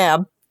hail a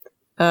cab.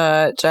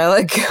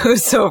 Jyla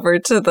goes over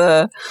to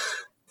the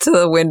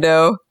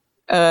window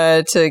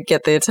to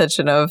get the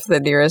attention of the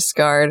nearest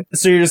guard.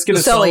 So you're just going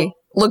to Sully,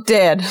 look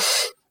dead.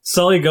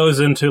 Sully goes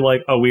into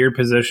like a weird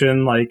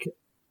position, like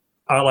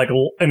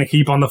in a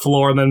heap on the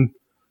floor, and then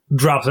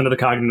drops into the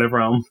cognitive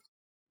realm.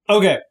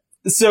 Okay,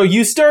 so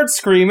you start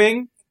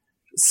screaming.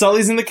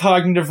 Sully's in the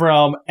cognitive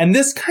realm, and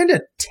this kind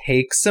of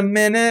takes a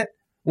minute,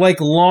 like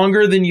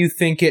longer than you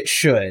think it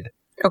should.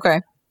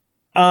 Okay.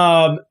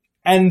 And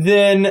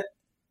then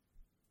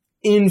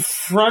in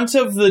front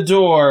of the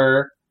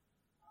door,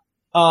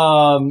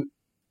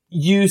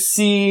 you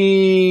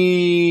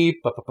see...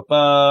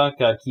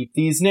 Gotta keep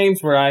these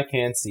names where I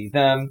can see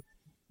them.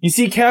 You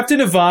see Captain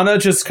Ivana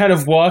just kind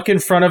of walk in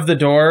front of the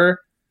door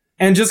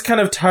and just kind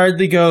of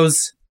tiredly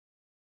goes,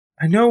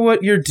 I know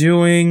what you're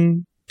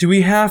doing. Do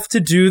we have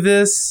to do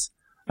this?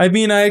 I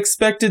mean, I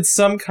expected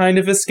some kind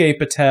of escape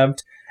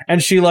attempt.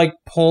 And she, like,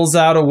 pulls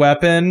out a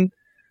weapon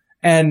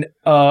and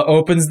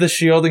opens the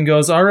shield and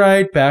goes, all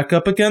right, back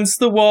up against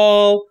the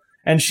wall.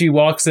 And she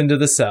walks into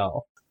the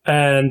cell.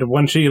 And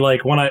when she,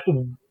 like,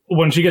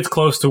 when she gets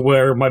close to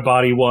where my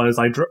body was,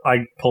 I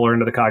pull her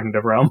into the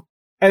cognitive realm.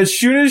 As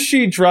soon as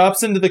she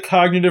drops into the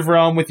cognitive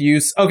realm with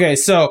you... Okay,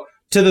 so,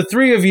 to the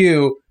three of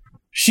you...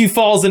 She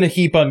falls in a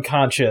heap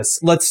unconscious.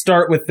 Let's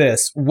start with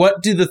this.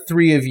 What do the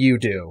three of you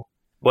do?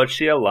 Was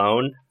she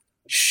alone?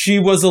 She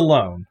was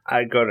alone.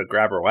 I go to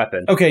grab her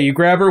weapon. Okay, you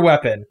grab her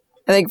weapon.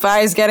 I think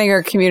Vi's getting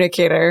her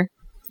communicator.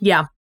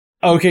 Yeah.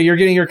 Okay, you're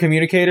getting your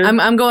communicator?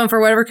 I'm going for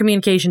whatever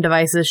communication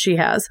devices she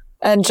has.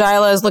 And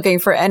Jyla is looking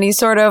for any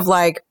sort of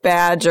like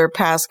badge or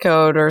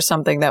passcode or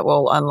something that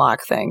will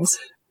unlock things.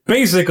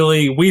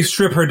 Basically, we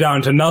strip her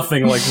down to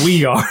nothing like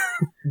we are.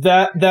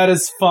 That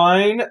is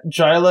fine.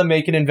 Jyla,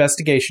 make an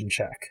investigation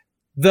check.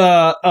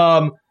 The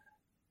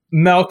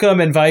Malcolm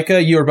and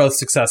Vika, you are both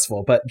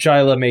successful, but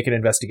Jyla, make an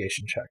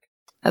investigation check.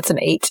 That's an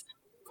 8.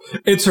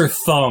 It's her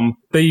thumb.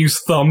 They use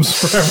thumbs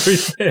for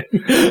everything.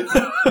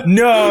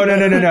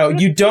 No.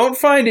 You don't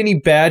find any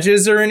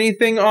badges or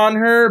anything on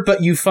her,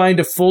 but you find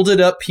a folded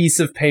up piece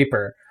of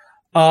paper.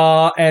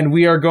 And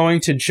we are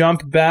going to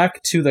jump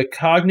back to the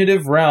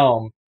cognitive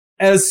realm.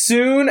 As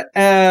soon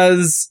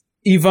as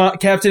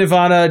Captain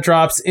Ivana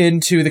drops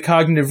into the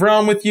cognitive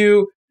realm with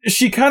you,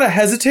 she kind of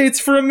hesitates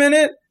for a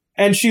minute,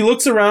 and she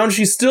looks around.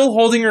 She's still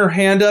holding her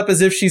hand up as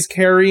if she's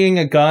carrying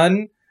a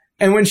gun.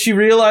 And when she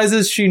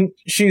realizes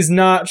she's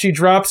not, she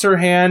drops her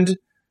hand,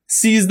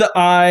 sees the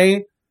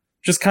eye,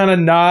 just kind of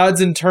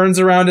nods and turns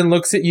around and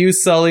looks at you,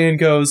 Sully, and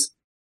goes,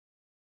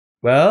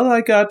 well,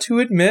 I got to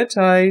admit,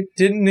 I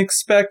didn't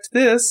expect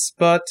this,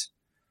 but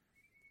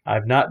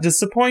I'm not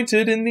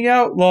disappointed in the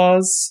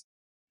Outlaws.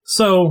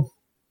 So,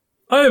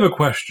 I have a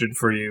question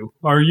for you.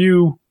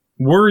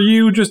 Were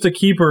you just a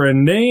keeper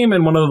in name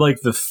and one of, like,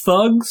 the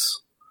thugs?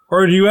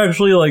 Or do you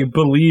actually, like,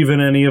 believe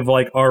in any of,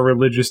 like, our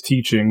religious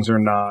teachings or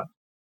not?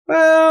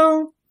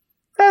 Well,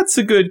 that's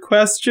a good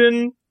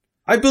question.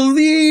 I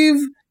believe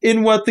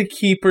in what the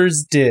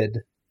keepers did.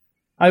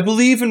 I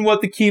believe in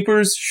what the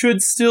keepers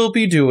should still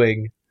be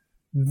doing.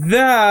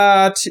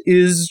 That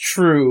is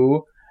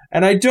true.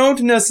 And I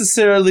don't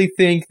necessarily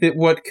think that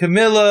what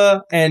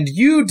Camilla and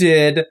you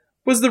did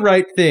was the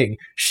right thing.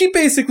 She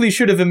basically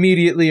should have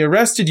immediately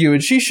arrested you,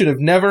 and she should have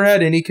never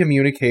had any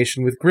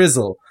communication with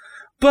Grizzle.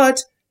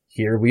 But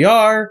here we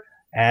are,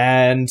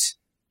 and,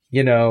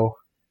 you know,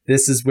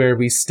 this is where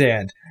we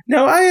stand.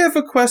 Now, I have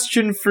a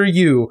question for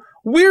you.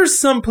 We're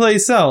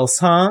someplace else,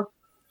 huh?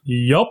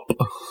 Yup.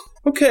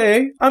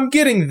 Okay, I'm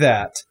getting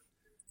that.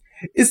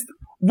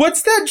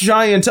 What's that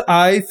giant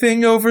eye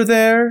thing over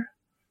there?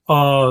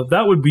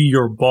 That would be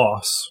your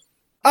boss.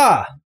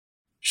 Ah.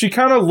 She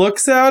kind of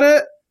looks at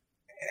it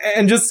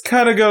and just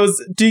kind of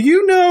goes, do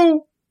you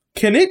know,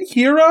 can it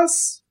hear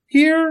us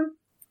here?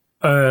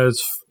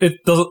 Is it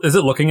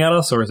looking at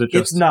us, or is it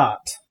just... It's not.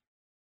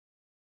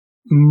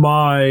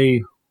 My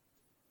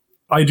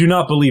I do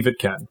not believe it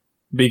can,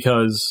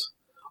 because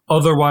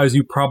otherwise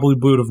you probably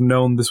would have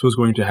known this was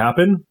going to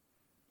happen.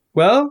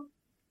 Well,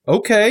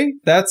 okay,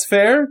 that's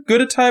fair.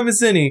 Good a time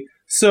as any.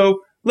 So,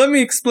 let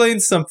me explain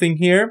something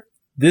here.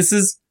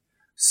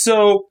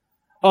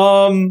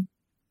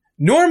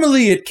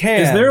 Normally it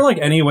can. Is there,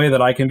 any way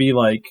that I can be,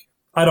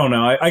 I don't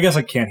know. I guess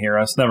I can't hear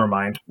us. Never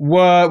mind.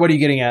 What are you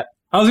getting at?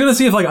 I was going to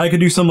see if, I could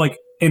do some,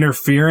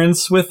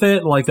 interference with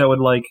it, that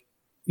would,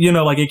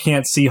 it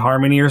can't see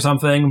harmony or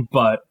something,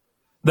 but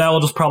that will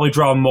just probably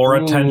draw more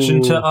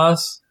attention to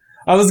us.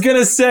 I was going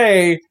to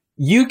say,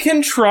 you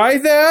can try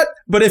that,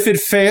 but if it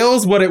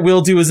fails, what it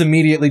will do is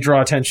immediately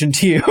draw attention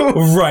to you.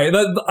 Right.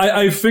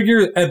 I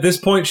figure at this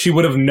point she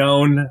would have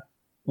known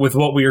with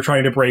what we were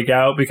trying to break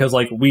out, because,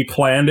 we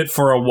planned it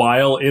for a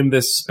while in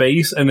this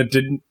space, and it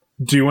didn't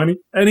do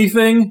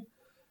anything.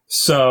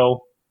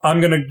 So, I'm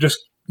going to just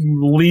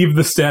leave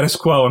the status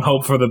quo and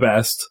hope for the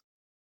best.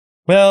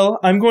 Well,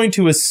 I'm going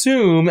to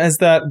assume, as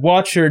that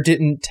Watcher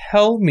didn't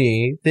tell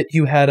me that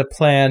you had a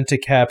plan to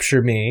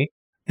capture me,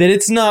 that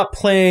it's not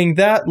playing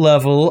that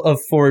level of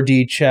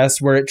 4D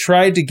chess where it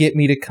tried to get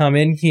me to come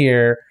in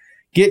here,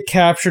 get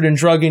captured and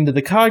drug into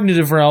the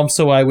cognitive realm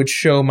so I would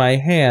show my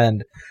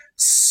hand.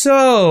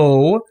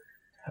 So,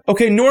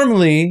 okay,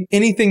 normally,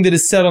 anything that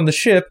is said on the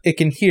ship, it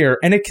can hear,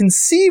 and it can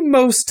see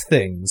most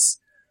things.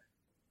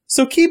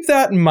 So keep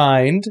that in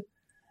mind.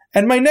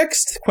 And my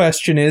next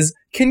question is,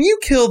 can you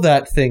kill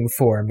that thing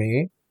for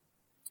me?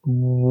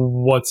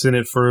 What's in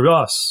it for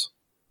us?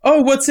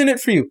 Oh, what's in it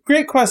for you?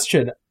 Great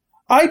question.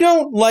 I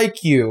don't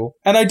like you,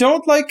 and I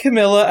don't like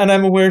Camilla, and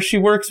I'm aware she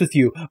works with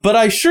you, but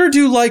I sure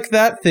do like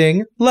that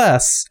thing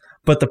less.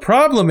 But the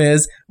problem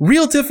is,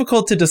 real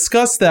difficult to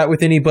discuss that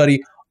with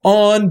anybody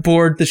on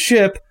board the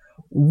ship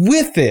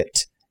with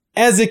it,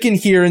 as it can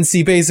hear and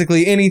see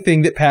basically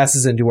anything that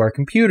passes into our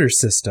computer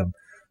system.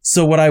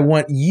 So what I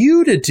want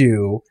you to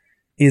do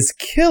is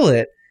kill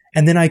it,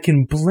 and then I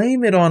can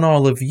blame it on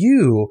all of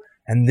you,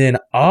 and then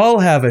I'll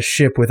have a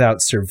ship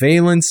without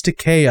surveillance to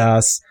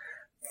Chaos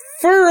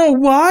for a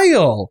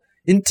while,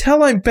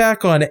 until I'm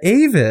back on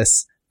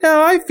Avis.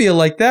 Now, I feel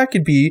like that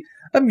could be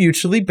a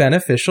mutually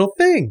beneficial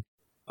thing.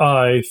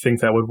 I think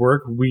that would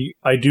work.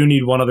 I do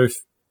need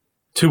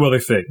two other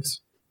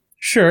things.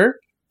 Sure.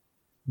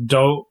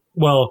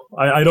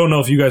 I don't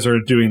know if you guys are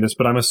doing this,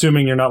 but I'm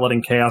assuming you're not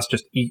letting Chaos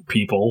just eat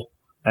people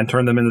and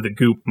turn them into the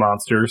goop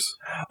monsters.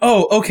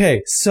 Oh,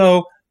 okay,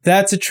 so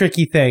that's a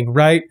tricky thing,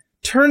 right?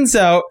 Turns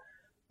out,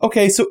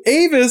 okay, so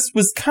Avis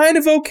was kind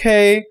of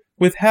okay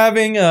with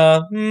having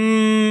a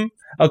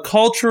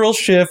cultural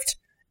shift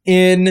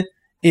in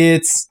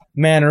its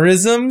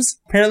mannerisms.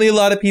 Apparently a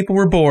lot of people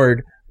were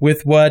bored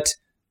with what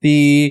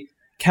the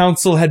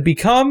council had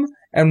become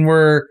and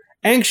were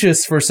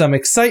anxious for some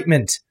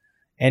excitement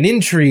and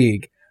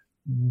intrigue.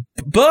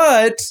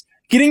 But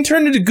getting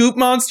turned into goop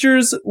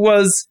monsters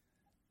was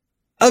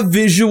a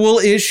visual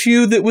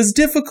issue that was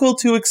difficult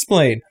to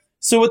explain.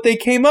 So what they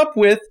came up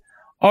with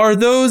are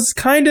those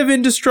kind of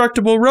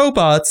indestructible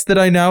robots that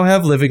I now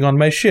have living on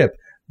my ship.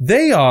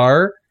 They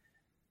are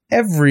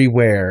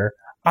everywhere.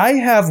 I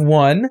have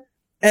one,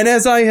 and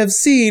as I have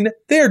seen,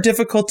 they are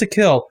difficult to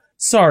kill.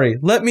 Sorry,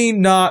 let me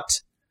not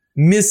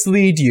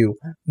mislead you.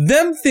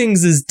 Them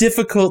things is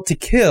difficult to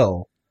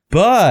kill,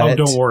 but... Oh,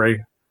 don't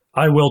worry.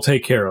 I will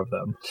take care of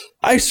them.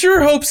 I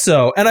sure hope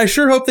so, and I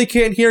sure hope they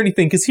can't hear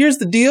anything, because here's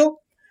the deal.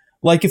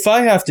 If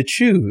I have to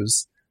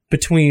choose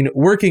between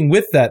working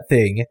with that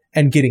thing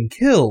and getting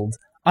killed,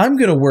 I'm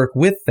going to work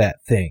with that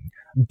thing.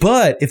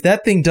 But if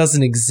that thing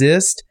doesn't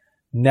exist,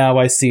 now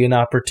I see an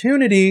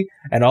opportunity,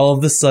 and all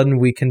of a sudden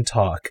we can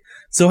talk.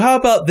 So how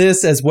about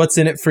this as what's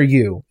in it for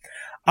you?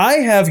 I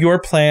have your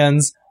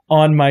plans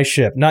on my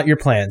ship. Not your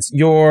plans.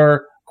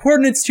 Your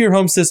coordinates to your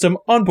home system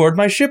on board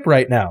my ship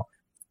right now.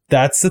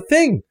 That's the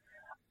thing.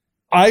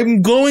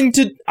 I'm going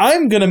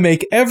to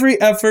make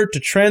every effort to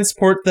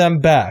transport them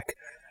back.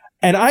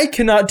 And I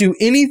cannot do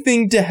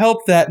anything to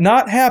help that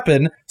not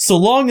happen so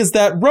long as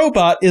that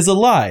robot is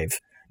alive.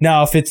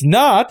 Now, if it's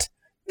not,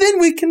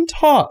 then we can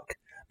talk.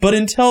 But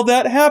until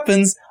that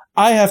happens,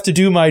 I have to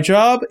do my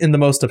job in the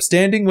most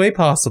upstanding way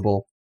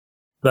possible.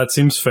 That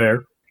seems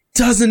fair.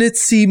 Doesn't it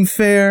seem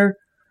fair?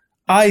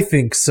 I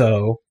think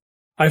so.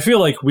 I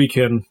feel like we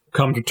can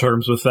come to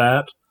terms with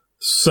that.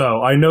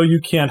 So, I know you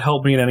can't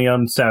help me in any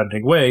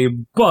unsatisfying way,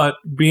 but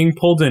being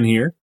pulled in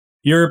here,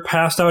 you're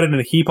passed out in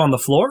a heap on the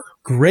floor?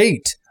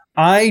 Great.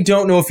 I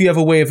don't know if you have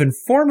a way of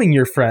informing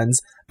your friends,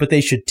 but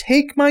they should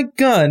take my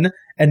gun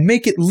and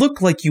make it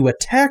look like you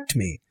attacked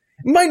me.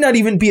 It might not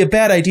even be a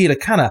bad idea to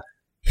kind of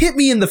hit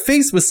me in the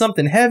face with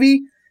something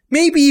heavy,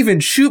 maybe even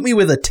shoot me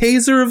with a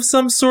taser of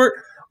some sort.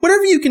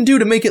 Whatever you can do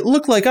to make it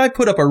look like I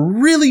put up a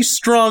really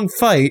strong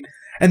fight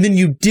and then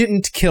you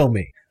didn't kill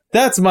me.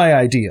 That's my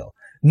ideal.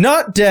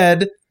 Not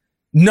dead,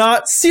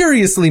 not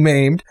seriously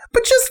maimed,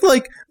 but just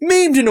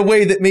maimed in a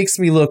way that makes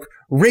me look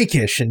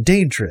rakish and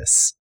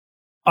dangerous.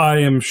 I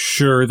am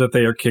sure that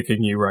they are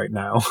kicking you right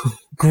now.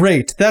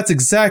 Great. That's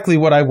exactly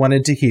what I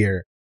wanted to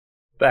hear.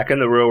 Back in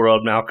the real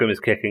world, Malcolm is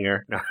kicking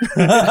her. No.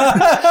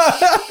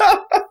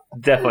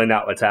 definitely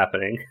not what's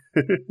happening.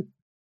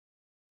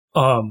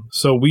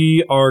 So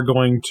we are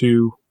going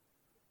to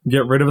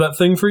get rid of that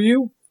thing for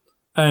you.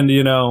 And,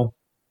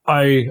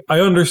 I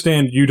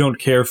understand you don't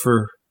care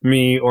for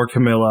me or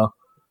Camilla.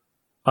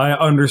 I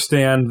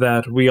understand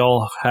that we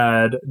all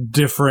had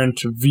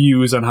different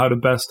views on how to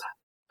best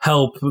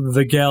help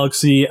the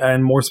galaxy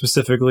and more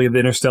specifically the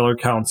Interstellar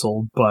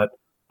Council, but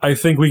I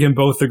think we can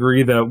both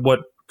agree that what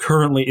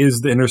currently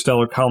is the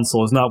Interstellar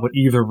Council is not what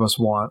either of us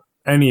want.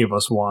 Any of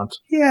us want.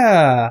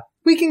 Yeah,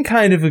 we can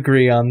kind of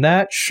agree on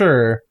that,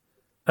 sure.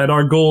 And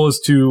our goal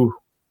is to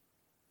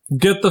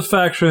get the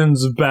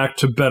factions back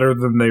to better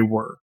than they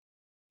were.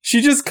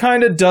 She just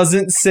kind of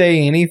doesn't say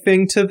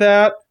anything to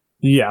that.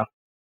 Yeah.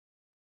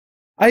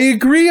 I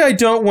agree I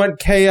don't want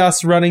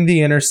chaos running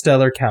the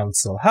Interstellar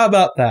Council. How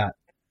about that?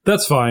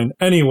 That's fine.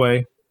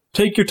 Anyway,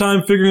 take your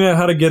time figuring out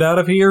how to get out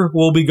of here.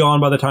 We'll be gone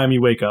by the time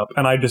you wake up.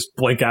 And I just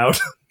blink out.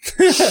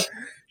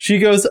 She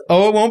goes,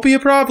 oh, it won't be a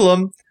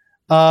problem.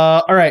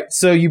 All right,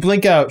 so you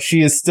blink out.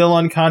 She is still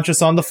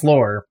unconscious on the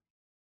floor.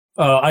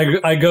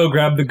 I go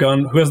grab the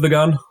gun. Who has the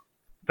gun?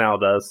 Mal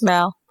does.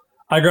 Mal.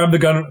 I grab the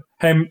gun.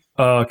 Hey,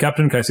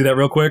 Captain, can I see that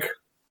real quick?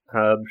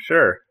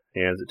 Sure.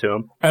 He hands it to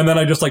him. And then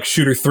I just,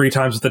 shoot her 3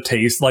 times with the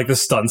taste, the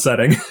stun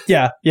setting.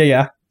 Yeah.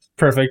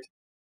 Perfect.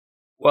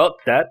 Well,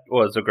 that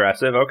was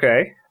aggressive.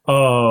 Okay.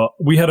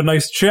 We had a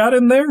nice chat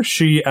in there.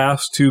 She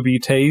asked to be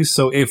tased,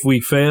 so if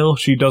we fail,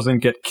 she doesn't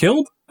get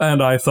killed.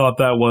 And I thought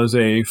that was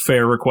a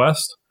fair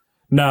request.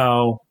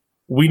 Now,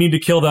 we need to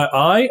kill that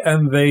eye,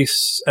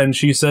 and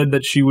she said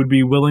that she would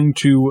be willing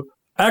to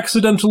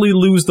accidentally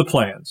lose the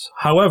plans.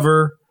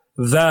 However,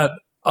 that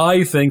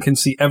eye thing can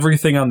see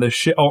everything on the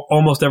ship,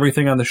 almost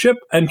everything on the ship,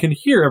 and can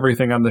hear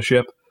everything on the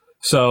ship.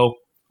 So,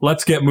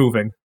 let's get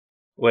moving.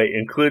 Wait,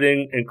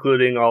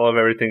 including all of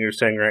everything you're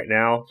saying right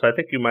now? So I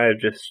think you might have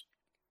just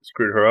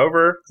screwed her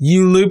over.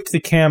 You looped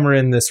the camera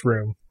in this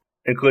room.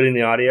 Including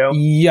the audio?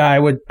 Yeah, I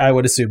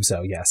would assume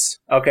so, yes.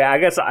 Okay, I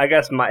guess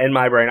in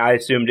my brain, I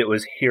assumed it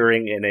was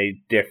hearing in a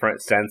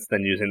different sense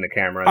than using the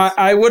cameras.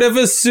 I would have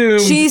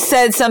assumed... She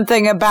said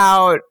something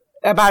about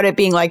it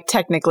being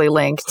technically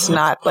linked,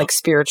 not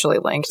spiritually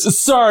linked.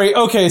 Sorry,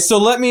 okay, so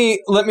let me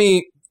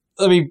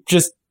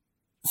just...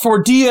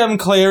 For DM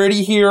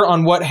clarity here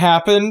on what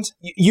happened,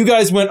 you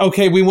guys went,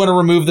 okay, we want to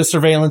remove the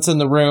surveillance in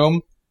the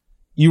room.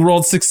 You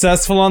rolled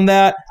successful on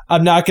that.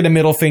 I'm not going to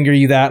middle finger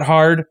you that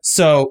hard.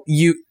 So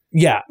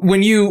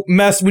when you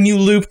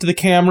looped the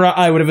camera,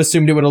 I would have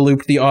assumed it would have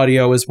looped the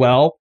audio as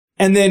well.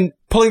 And then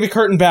pulling the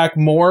curtain back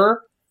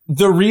more,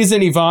 the reason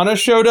Ivana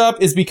showed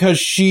up is because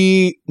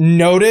she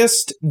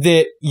noticed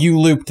that you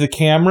looped the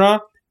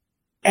camera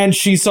and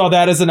she saw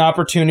that as an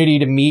opportunity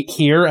to meet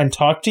here and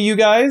talk to you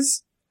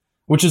guys,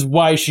 which is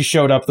why she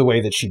showed up the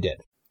way that she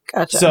did.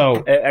 Gotcha.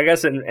 So I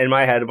guess in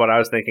my head, what I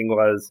was thinking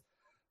was,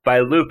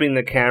 by looping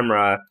the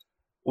camera,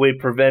 we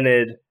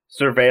prevented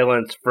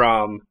surveillance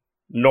from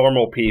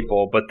normal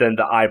people, but then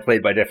the eye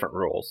played by different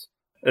rules.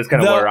 That's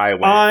kind of where I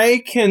went.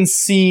 I can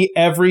see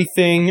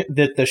everything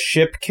that the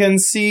ship can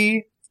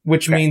see,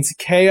 which means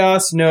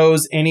chaos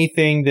knows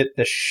anything that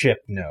the ship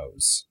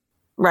knows.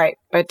 Right,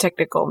 by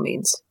technical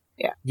means.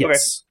 Yeah. Yes. Okay.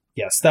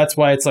 Yes, that's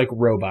why it's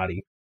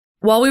robot-y.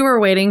 While we were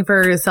waiting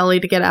for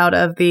Sully to get out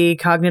of the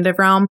cognitive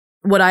realm,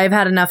 would I have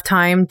had enough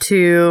time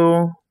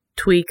to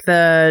tweak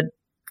the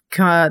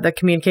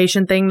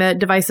communication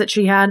device that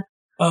she had?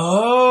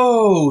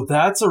 Oh,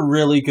 that's a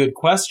really good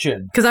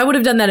question. Because I would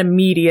have done that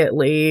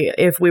immediately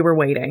if we were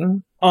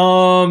waiting.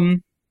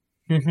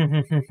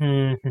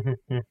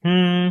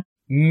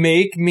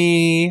 Make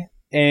me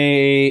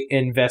a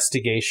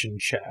investigation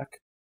check.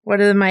 What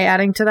am I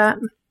adding to that?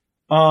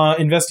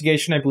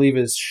 Investigation, I believe,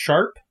 is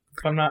sharp,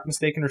 if I'm not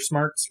mistaken, or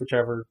smarts,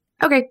 whichever.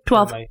 Okay,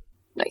 12.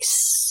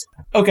 Nice.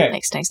 Okay.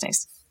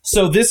 Nice.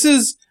 So this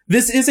is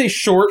a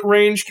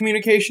short-range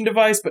communication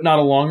device, but not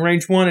a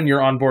long-range one, and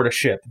you're on board a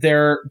ship.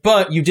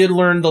 But you did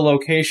learn the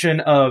location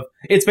of...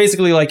 It's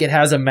basically it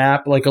has a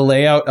map, a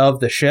layout of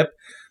the ship,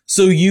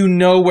 so you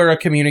know where a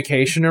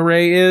communication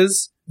array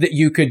is that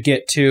you could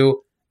get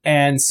to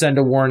and send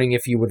a warning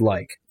if you would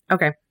like.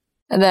 Okay.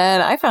 And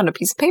then I found a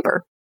piece of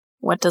paper.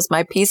 What does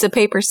my piece of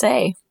paper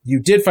say?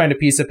 You did find a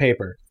piece of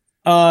paper.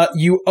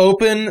 You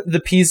open the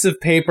piece of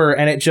paper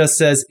and it just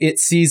says, it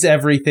sees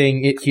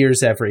everything, it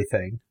hears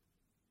everything.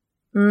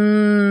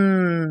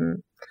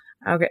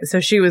 Okay, so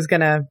she was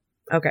gonna...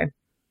 Okay,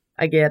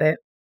 I get it.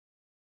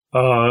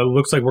 It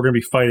looks like we're gonna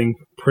be fighting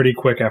pretty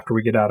quick after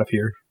we get out of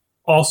here.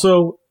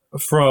 Also,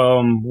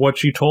 from what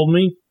she told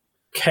me,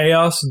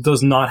 Chaos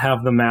does not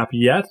have the map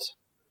yet.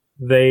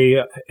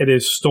 It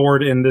is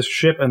stored in this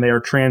ship and they are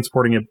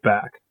transporting it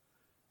back.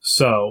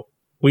 So,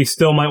 we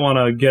still might want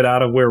to get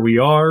out of where we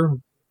are,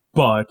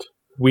 but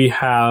we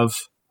have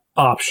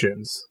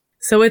options.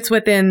 So it's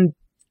within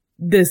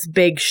this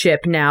big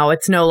ship now.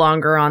 It's no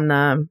longer on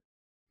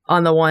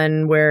the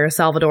one where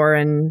Salvador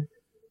and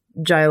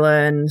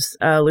Jyla and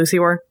Lucy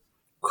were?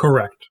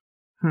 Correct.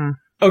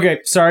 Okay,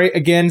 sorry.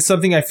 Again,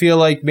 something I feel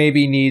like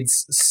maybe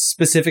needs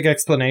specific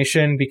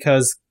explanation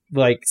because,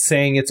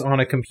 saying it's on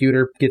a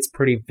computer gets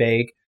pretty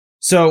vague.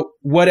 So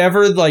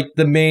whatever like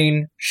the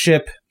main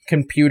ship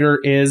computer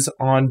is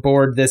on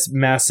board this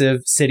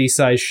massive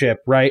city-sized ship,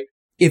 right?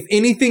 If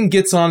anything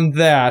gets on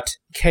that,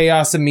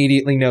 Chaos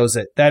immediately knows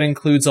it. That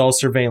includes all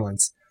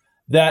surveillance.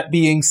 That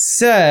being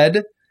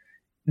said,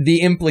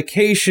 the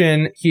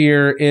implication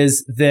here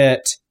is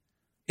that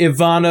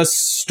Ivana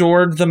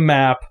stored the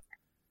map,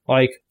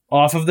 like,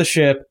 off of the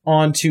ship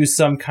onto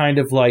some kind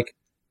of, like,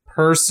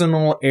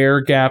 personal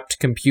air-gapped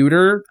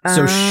computer.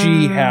 So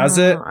she has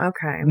it,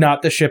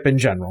 not the ship in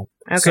general.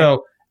 Okay.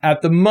 So,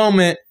 at the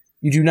moment,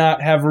 you do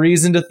not have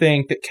reason to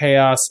think that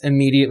Chaos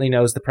immediately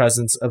knows the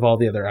presence of all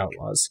the other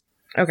outlaws.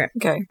 Okay.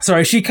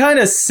 Sorry, she kind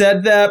of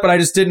said that, but I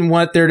just didn't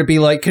want there to be,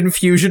 like,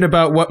 confusion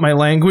about what my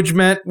language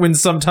meant when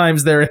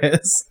sometimes there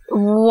is.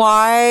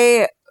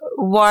 Why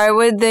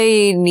would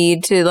they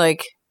need to,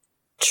 like,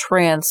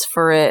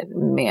 transfer it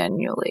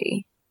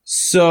manually?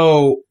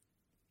 So,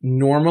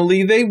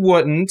 normally they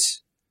wouldn't.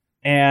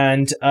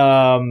 And,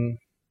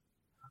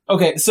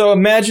 okay, so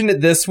imagine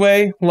it this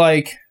way.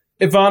 Like,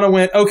 Ivana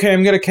went, okay,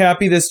 I'm going to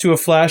copy this to a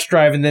flash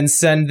drive and then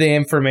send the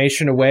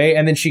information away.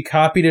 And then she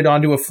copied it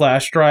onto a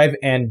flash drive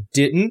and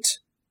didn't.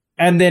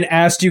 And then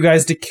asked you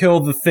guys to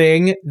kill the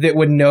thing that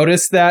would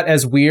notice that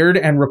as weird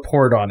and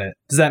report on it.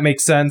 Does that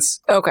make sense?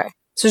 Okay.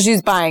 So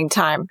she's buying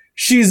time.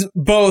 She's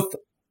both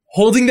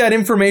holding that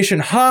information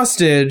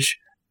hostage,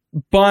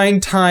 buying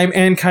time,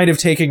 and kind of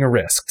taking a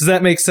risk. Does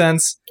that make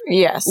sense?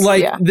 Yes.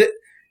 Like, yeah.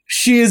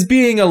 She is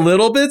being a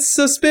little bit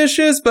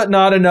suspicious, but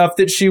not enough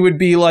that she would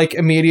be, like,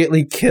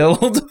 immediately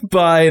killed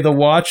by the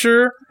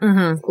Watcher.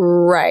 Mm-hmm.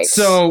 Right.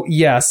 So,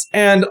 yes.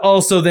 And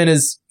also then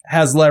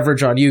has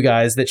leverage on you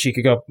guys that she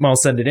could go, well, I'll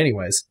send it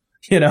anyways.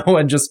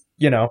 And just,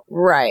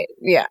 Right.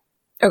 Yeah.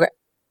 Okay.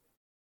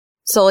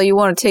 Sully, you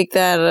want to take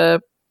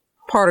that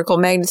particle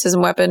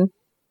magnetism weapon?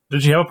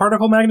 Did she have a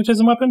particle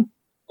magnetism weapon?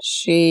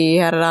 She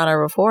had it on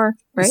her before,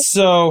 right?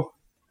 So,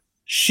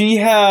 she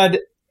had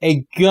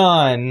a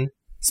gun.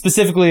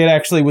 Specifically, it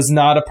actually was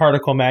not a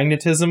particle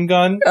magnetism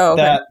gun. Oh,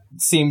 okay. That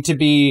seemed to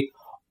be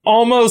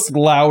almost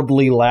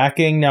loudly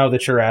lacking now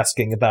that you're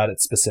asking about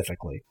it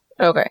specifically.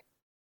 Okay.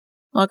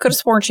 Well, I could have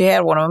sworn she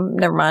had one of them.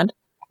 Never mind.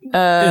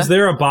 Is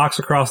there a box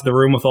across the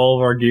room with all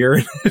of our gear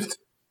in it?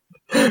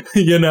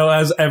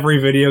 As every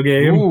video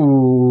game?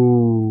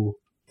 Ooh.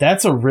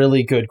 That's a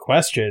really good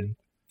question.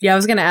 Yeah, I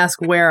was going to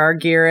ask where our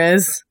gear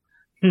is.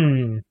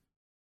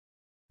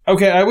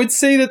 Okay, I would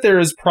say that there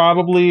is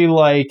probably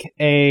like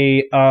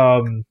a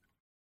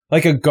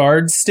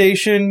guard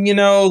station,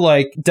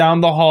 like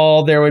down the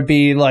hall there would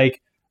be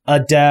like a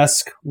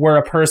desk where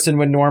a person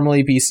would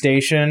normally be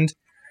stationed,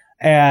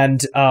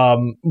 and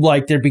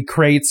like there'd be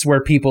crates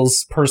where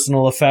people's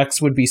personal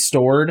effects would be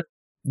stored.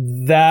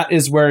 That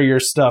is where your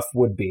stuff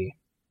would be.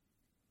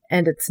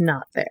 And it's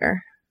not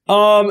there.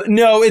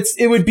 No,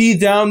 it would be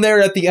down there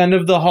at the end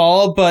of the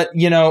hall, but,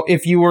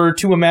 if you were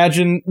to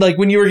imagine, like,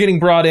 when you were getting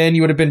brought in,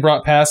 you would have been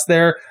brought past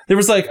there. There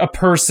was, like, a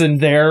person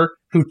there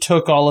who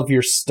took all of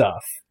your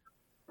stuff.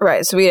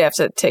 Right, so we'd have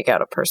to take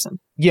out a person.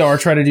 Yeah, or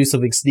try to do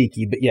something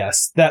sneaky, but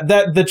yes. That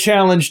the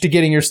challenge to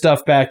getting your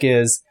stuff back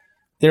is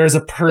there is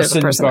a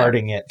person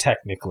guarding it,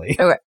 technically.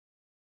 Okay.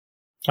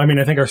 I mean,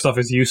 I think our stuff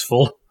is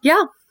useful.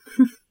 Yeah.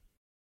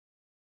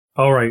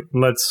 All right,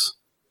 let's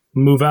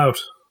move out.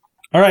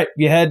 All right,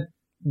 you head...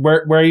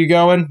 Where are you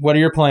going? What are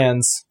your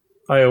plans?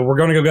 We're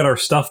going to go get our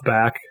stuff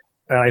back,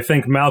 and I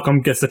think Malcolm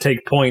gets to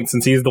take points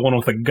since he's the one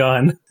with the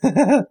gun.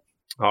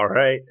 All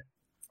right.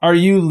 Are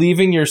you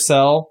leaving your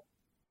cell?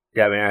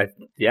 Yeah, I mean,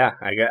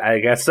 I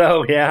guess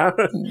so, yeah.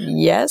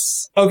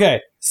 Yes.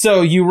 Okay,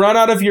 so you run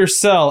out of your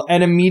cell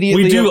and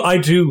immediately... I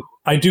do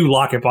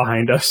lock it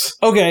behind us.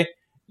 Okay,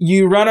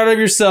 you run out of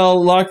your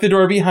cell, lock the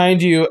door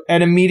behind you,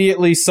 and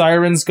immediately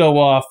sirens go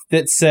off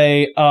that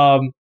say,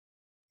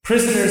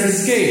 prisoners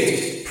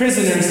escaped!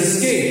 Prisoners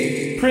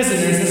escaped!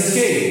 Prisoners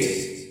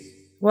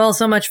escaped! Well,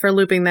 so much for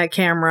looping that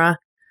camera.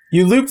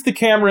 You looped the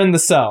camera in the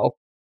cell.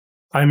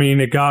 I mean,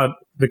 it got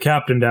the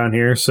captain down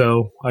here,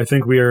 so I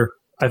think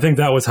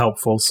that was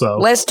helpful, so...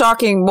 Less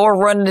talking, more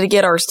running to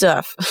get our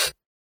stuff.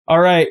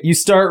 Alright, you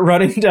start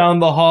running down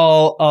the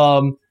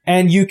hall,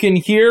 and you can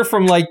hear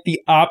from, like, the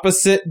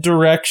opposite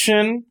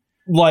direction,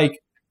 like,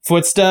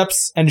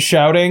 footsteps and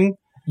shouting.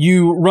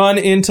 You run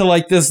into,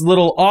 like, this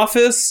little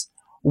office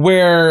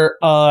where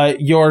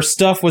your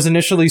stuff was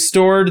initially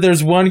stored.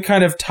 There's one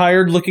kind of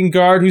tired-looking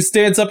guard who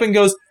stands up and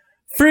goes,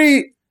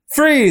 freeze!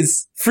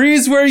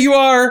 Freeze where you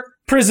are,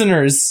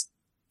 prisoners!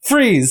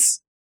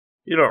 Freeze!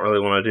 You don't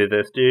really want to do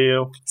this, do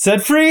you?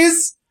 Said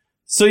freeze?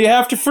 So you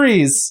have to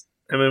freeze.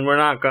 I mean, we're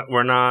not going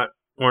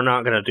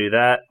to do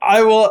that.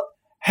 I will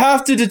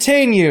have to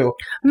detain you.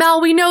 Mal,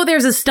 we know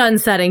there's a stun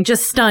setting.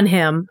 Just stun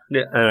him.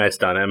 Yeah, and I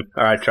stun him.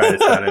 Or I try to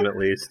stun him at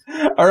least.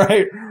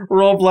 Alright,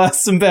 roll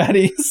blast some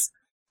baddies.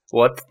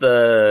 What's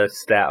the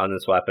stat on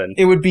this weapon?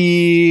 It would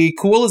be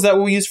cool. Is that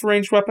what we use for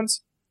ranged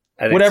weapons?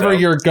 I think Whatever so.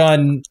 your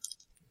gun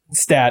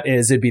stat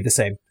is, it'd be the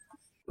same.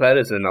 That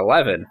is an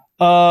 11.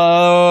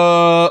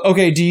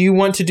 Okay, do you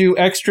want to do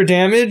extra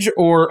damage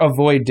or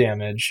avoid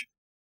damage?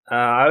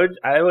 I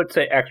would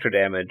say extra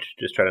damage.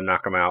 Just try to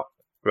knock him out.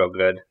 real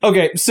good.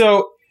 Okay,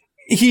 so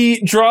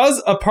he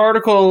draws a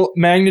particle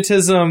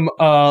magnetism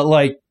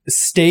like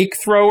stake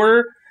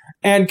thrower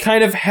and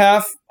kind of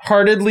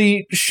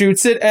half-heartedly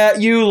shoots it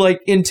at you, like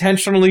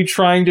intentionally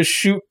trying to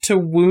shoot to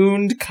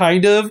wound,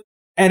 kind of,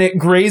 and it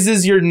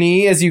grazes your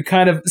knee as you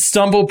kind of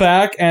stumble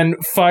back and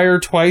fire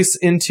twice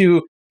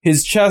into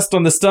his chest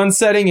on the stun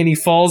setting, and he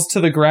falls to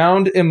the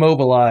ground,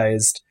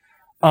 immobilized.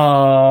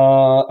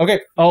 Okay,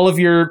 all of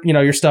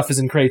your stuff is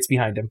in crates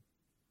behind him.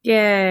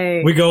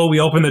 Yay. We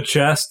open the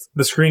chest,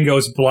 the screen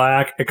goes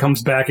black, it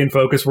comes back in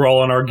focus, we're all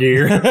on our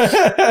gear.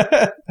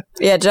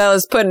 Yeah,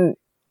 Jella's putting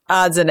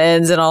odds and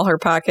ends in all her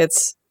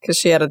pockets because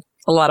she had a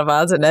lot of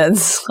odds and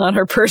ends on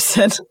her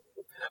person.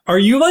 Are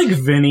you like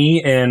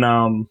Vinny in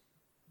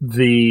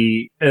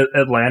the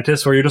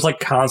Atlantis, where you're just like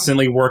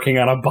constantly working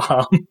on a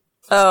bomb?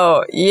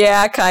 Oh,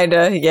 yeah,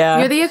 kinda, yeah.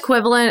 You're the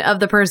equivalent of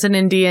the person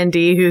in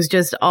D&D who's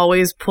just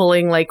always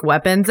pulling like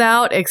weapons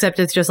out, except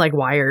it's just like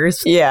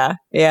wires. Yeah,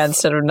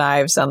 instead of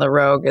knives on the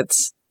rogue,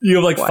 it's You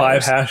have like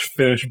wires. 5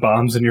 half-finished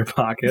bombs in your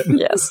pocket.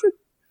 Yes.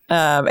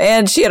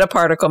 And she had a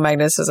particle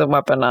magnetism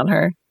weapon on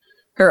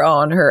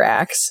her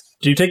axe.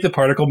 Do you take the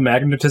particle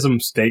magnetism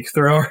stake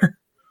thrower?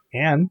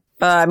 And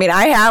I mean,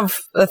 I have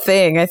a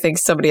thing. I think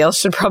somebody else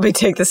should probably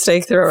take the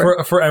stake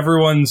thrower. For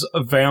everyone's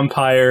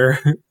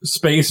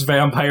space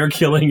vampire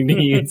killing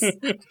needs.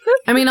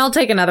 I mean, I'll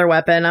take another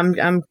weapon.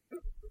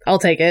 I'll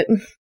take it.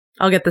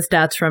 I'll get the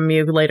stats from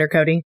you later,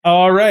 Cody.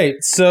 all right,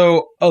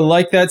 so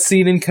like that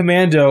scene in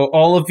Commando,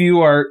 all of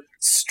you are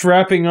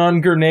strapping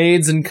on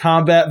grenades and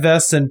combat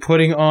vests and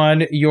putting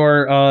on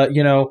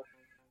your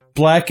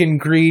black and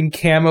green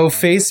camo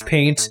face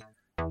paint.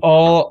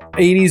 All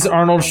 80s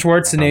Arnold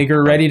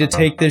Schwarzenegger ready to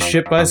take this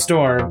ship by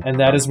storm, and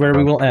that is where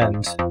we will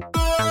end.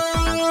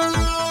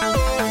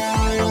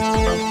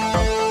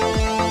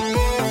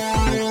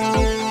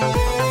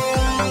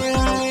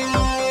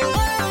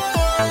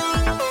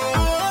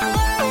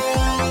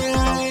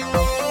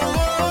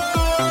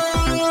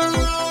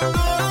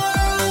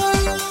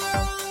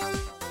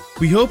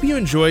 We hope you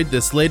enjoyed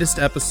this latest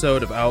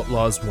episode of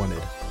Outlaws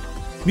Wanted.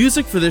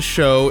 Music for this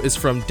show is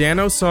from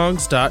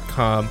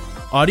danosongs.com,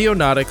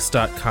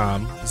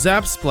 audionautics.com,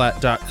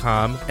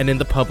 zapsplat.com, and in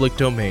the public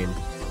domain.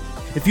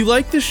 If you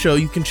like this show,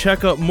 you can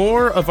check out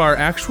more of our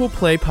actual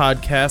play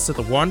podcasts at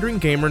the Wandering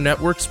Gamer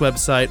Network's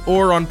website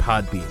or on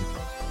Podbean.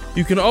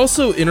 You can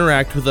also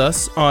interact with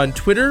us on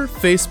Twitter,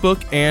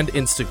 Facebook, and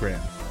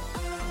Instagram.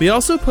 We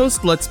also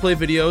post Let's Play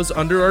videos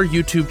under our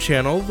YouTube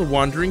channel, the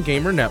Wandering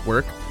Gamer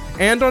Network,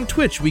 and on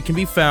Twitch we can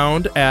be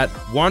found at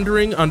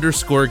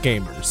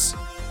wandering_gamers.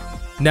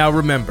 Now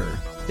remember,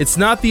 it's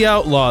not the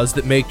outlaws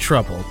that make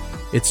trouble,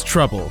 it's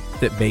trouble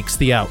that makes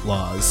the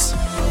outlaws.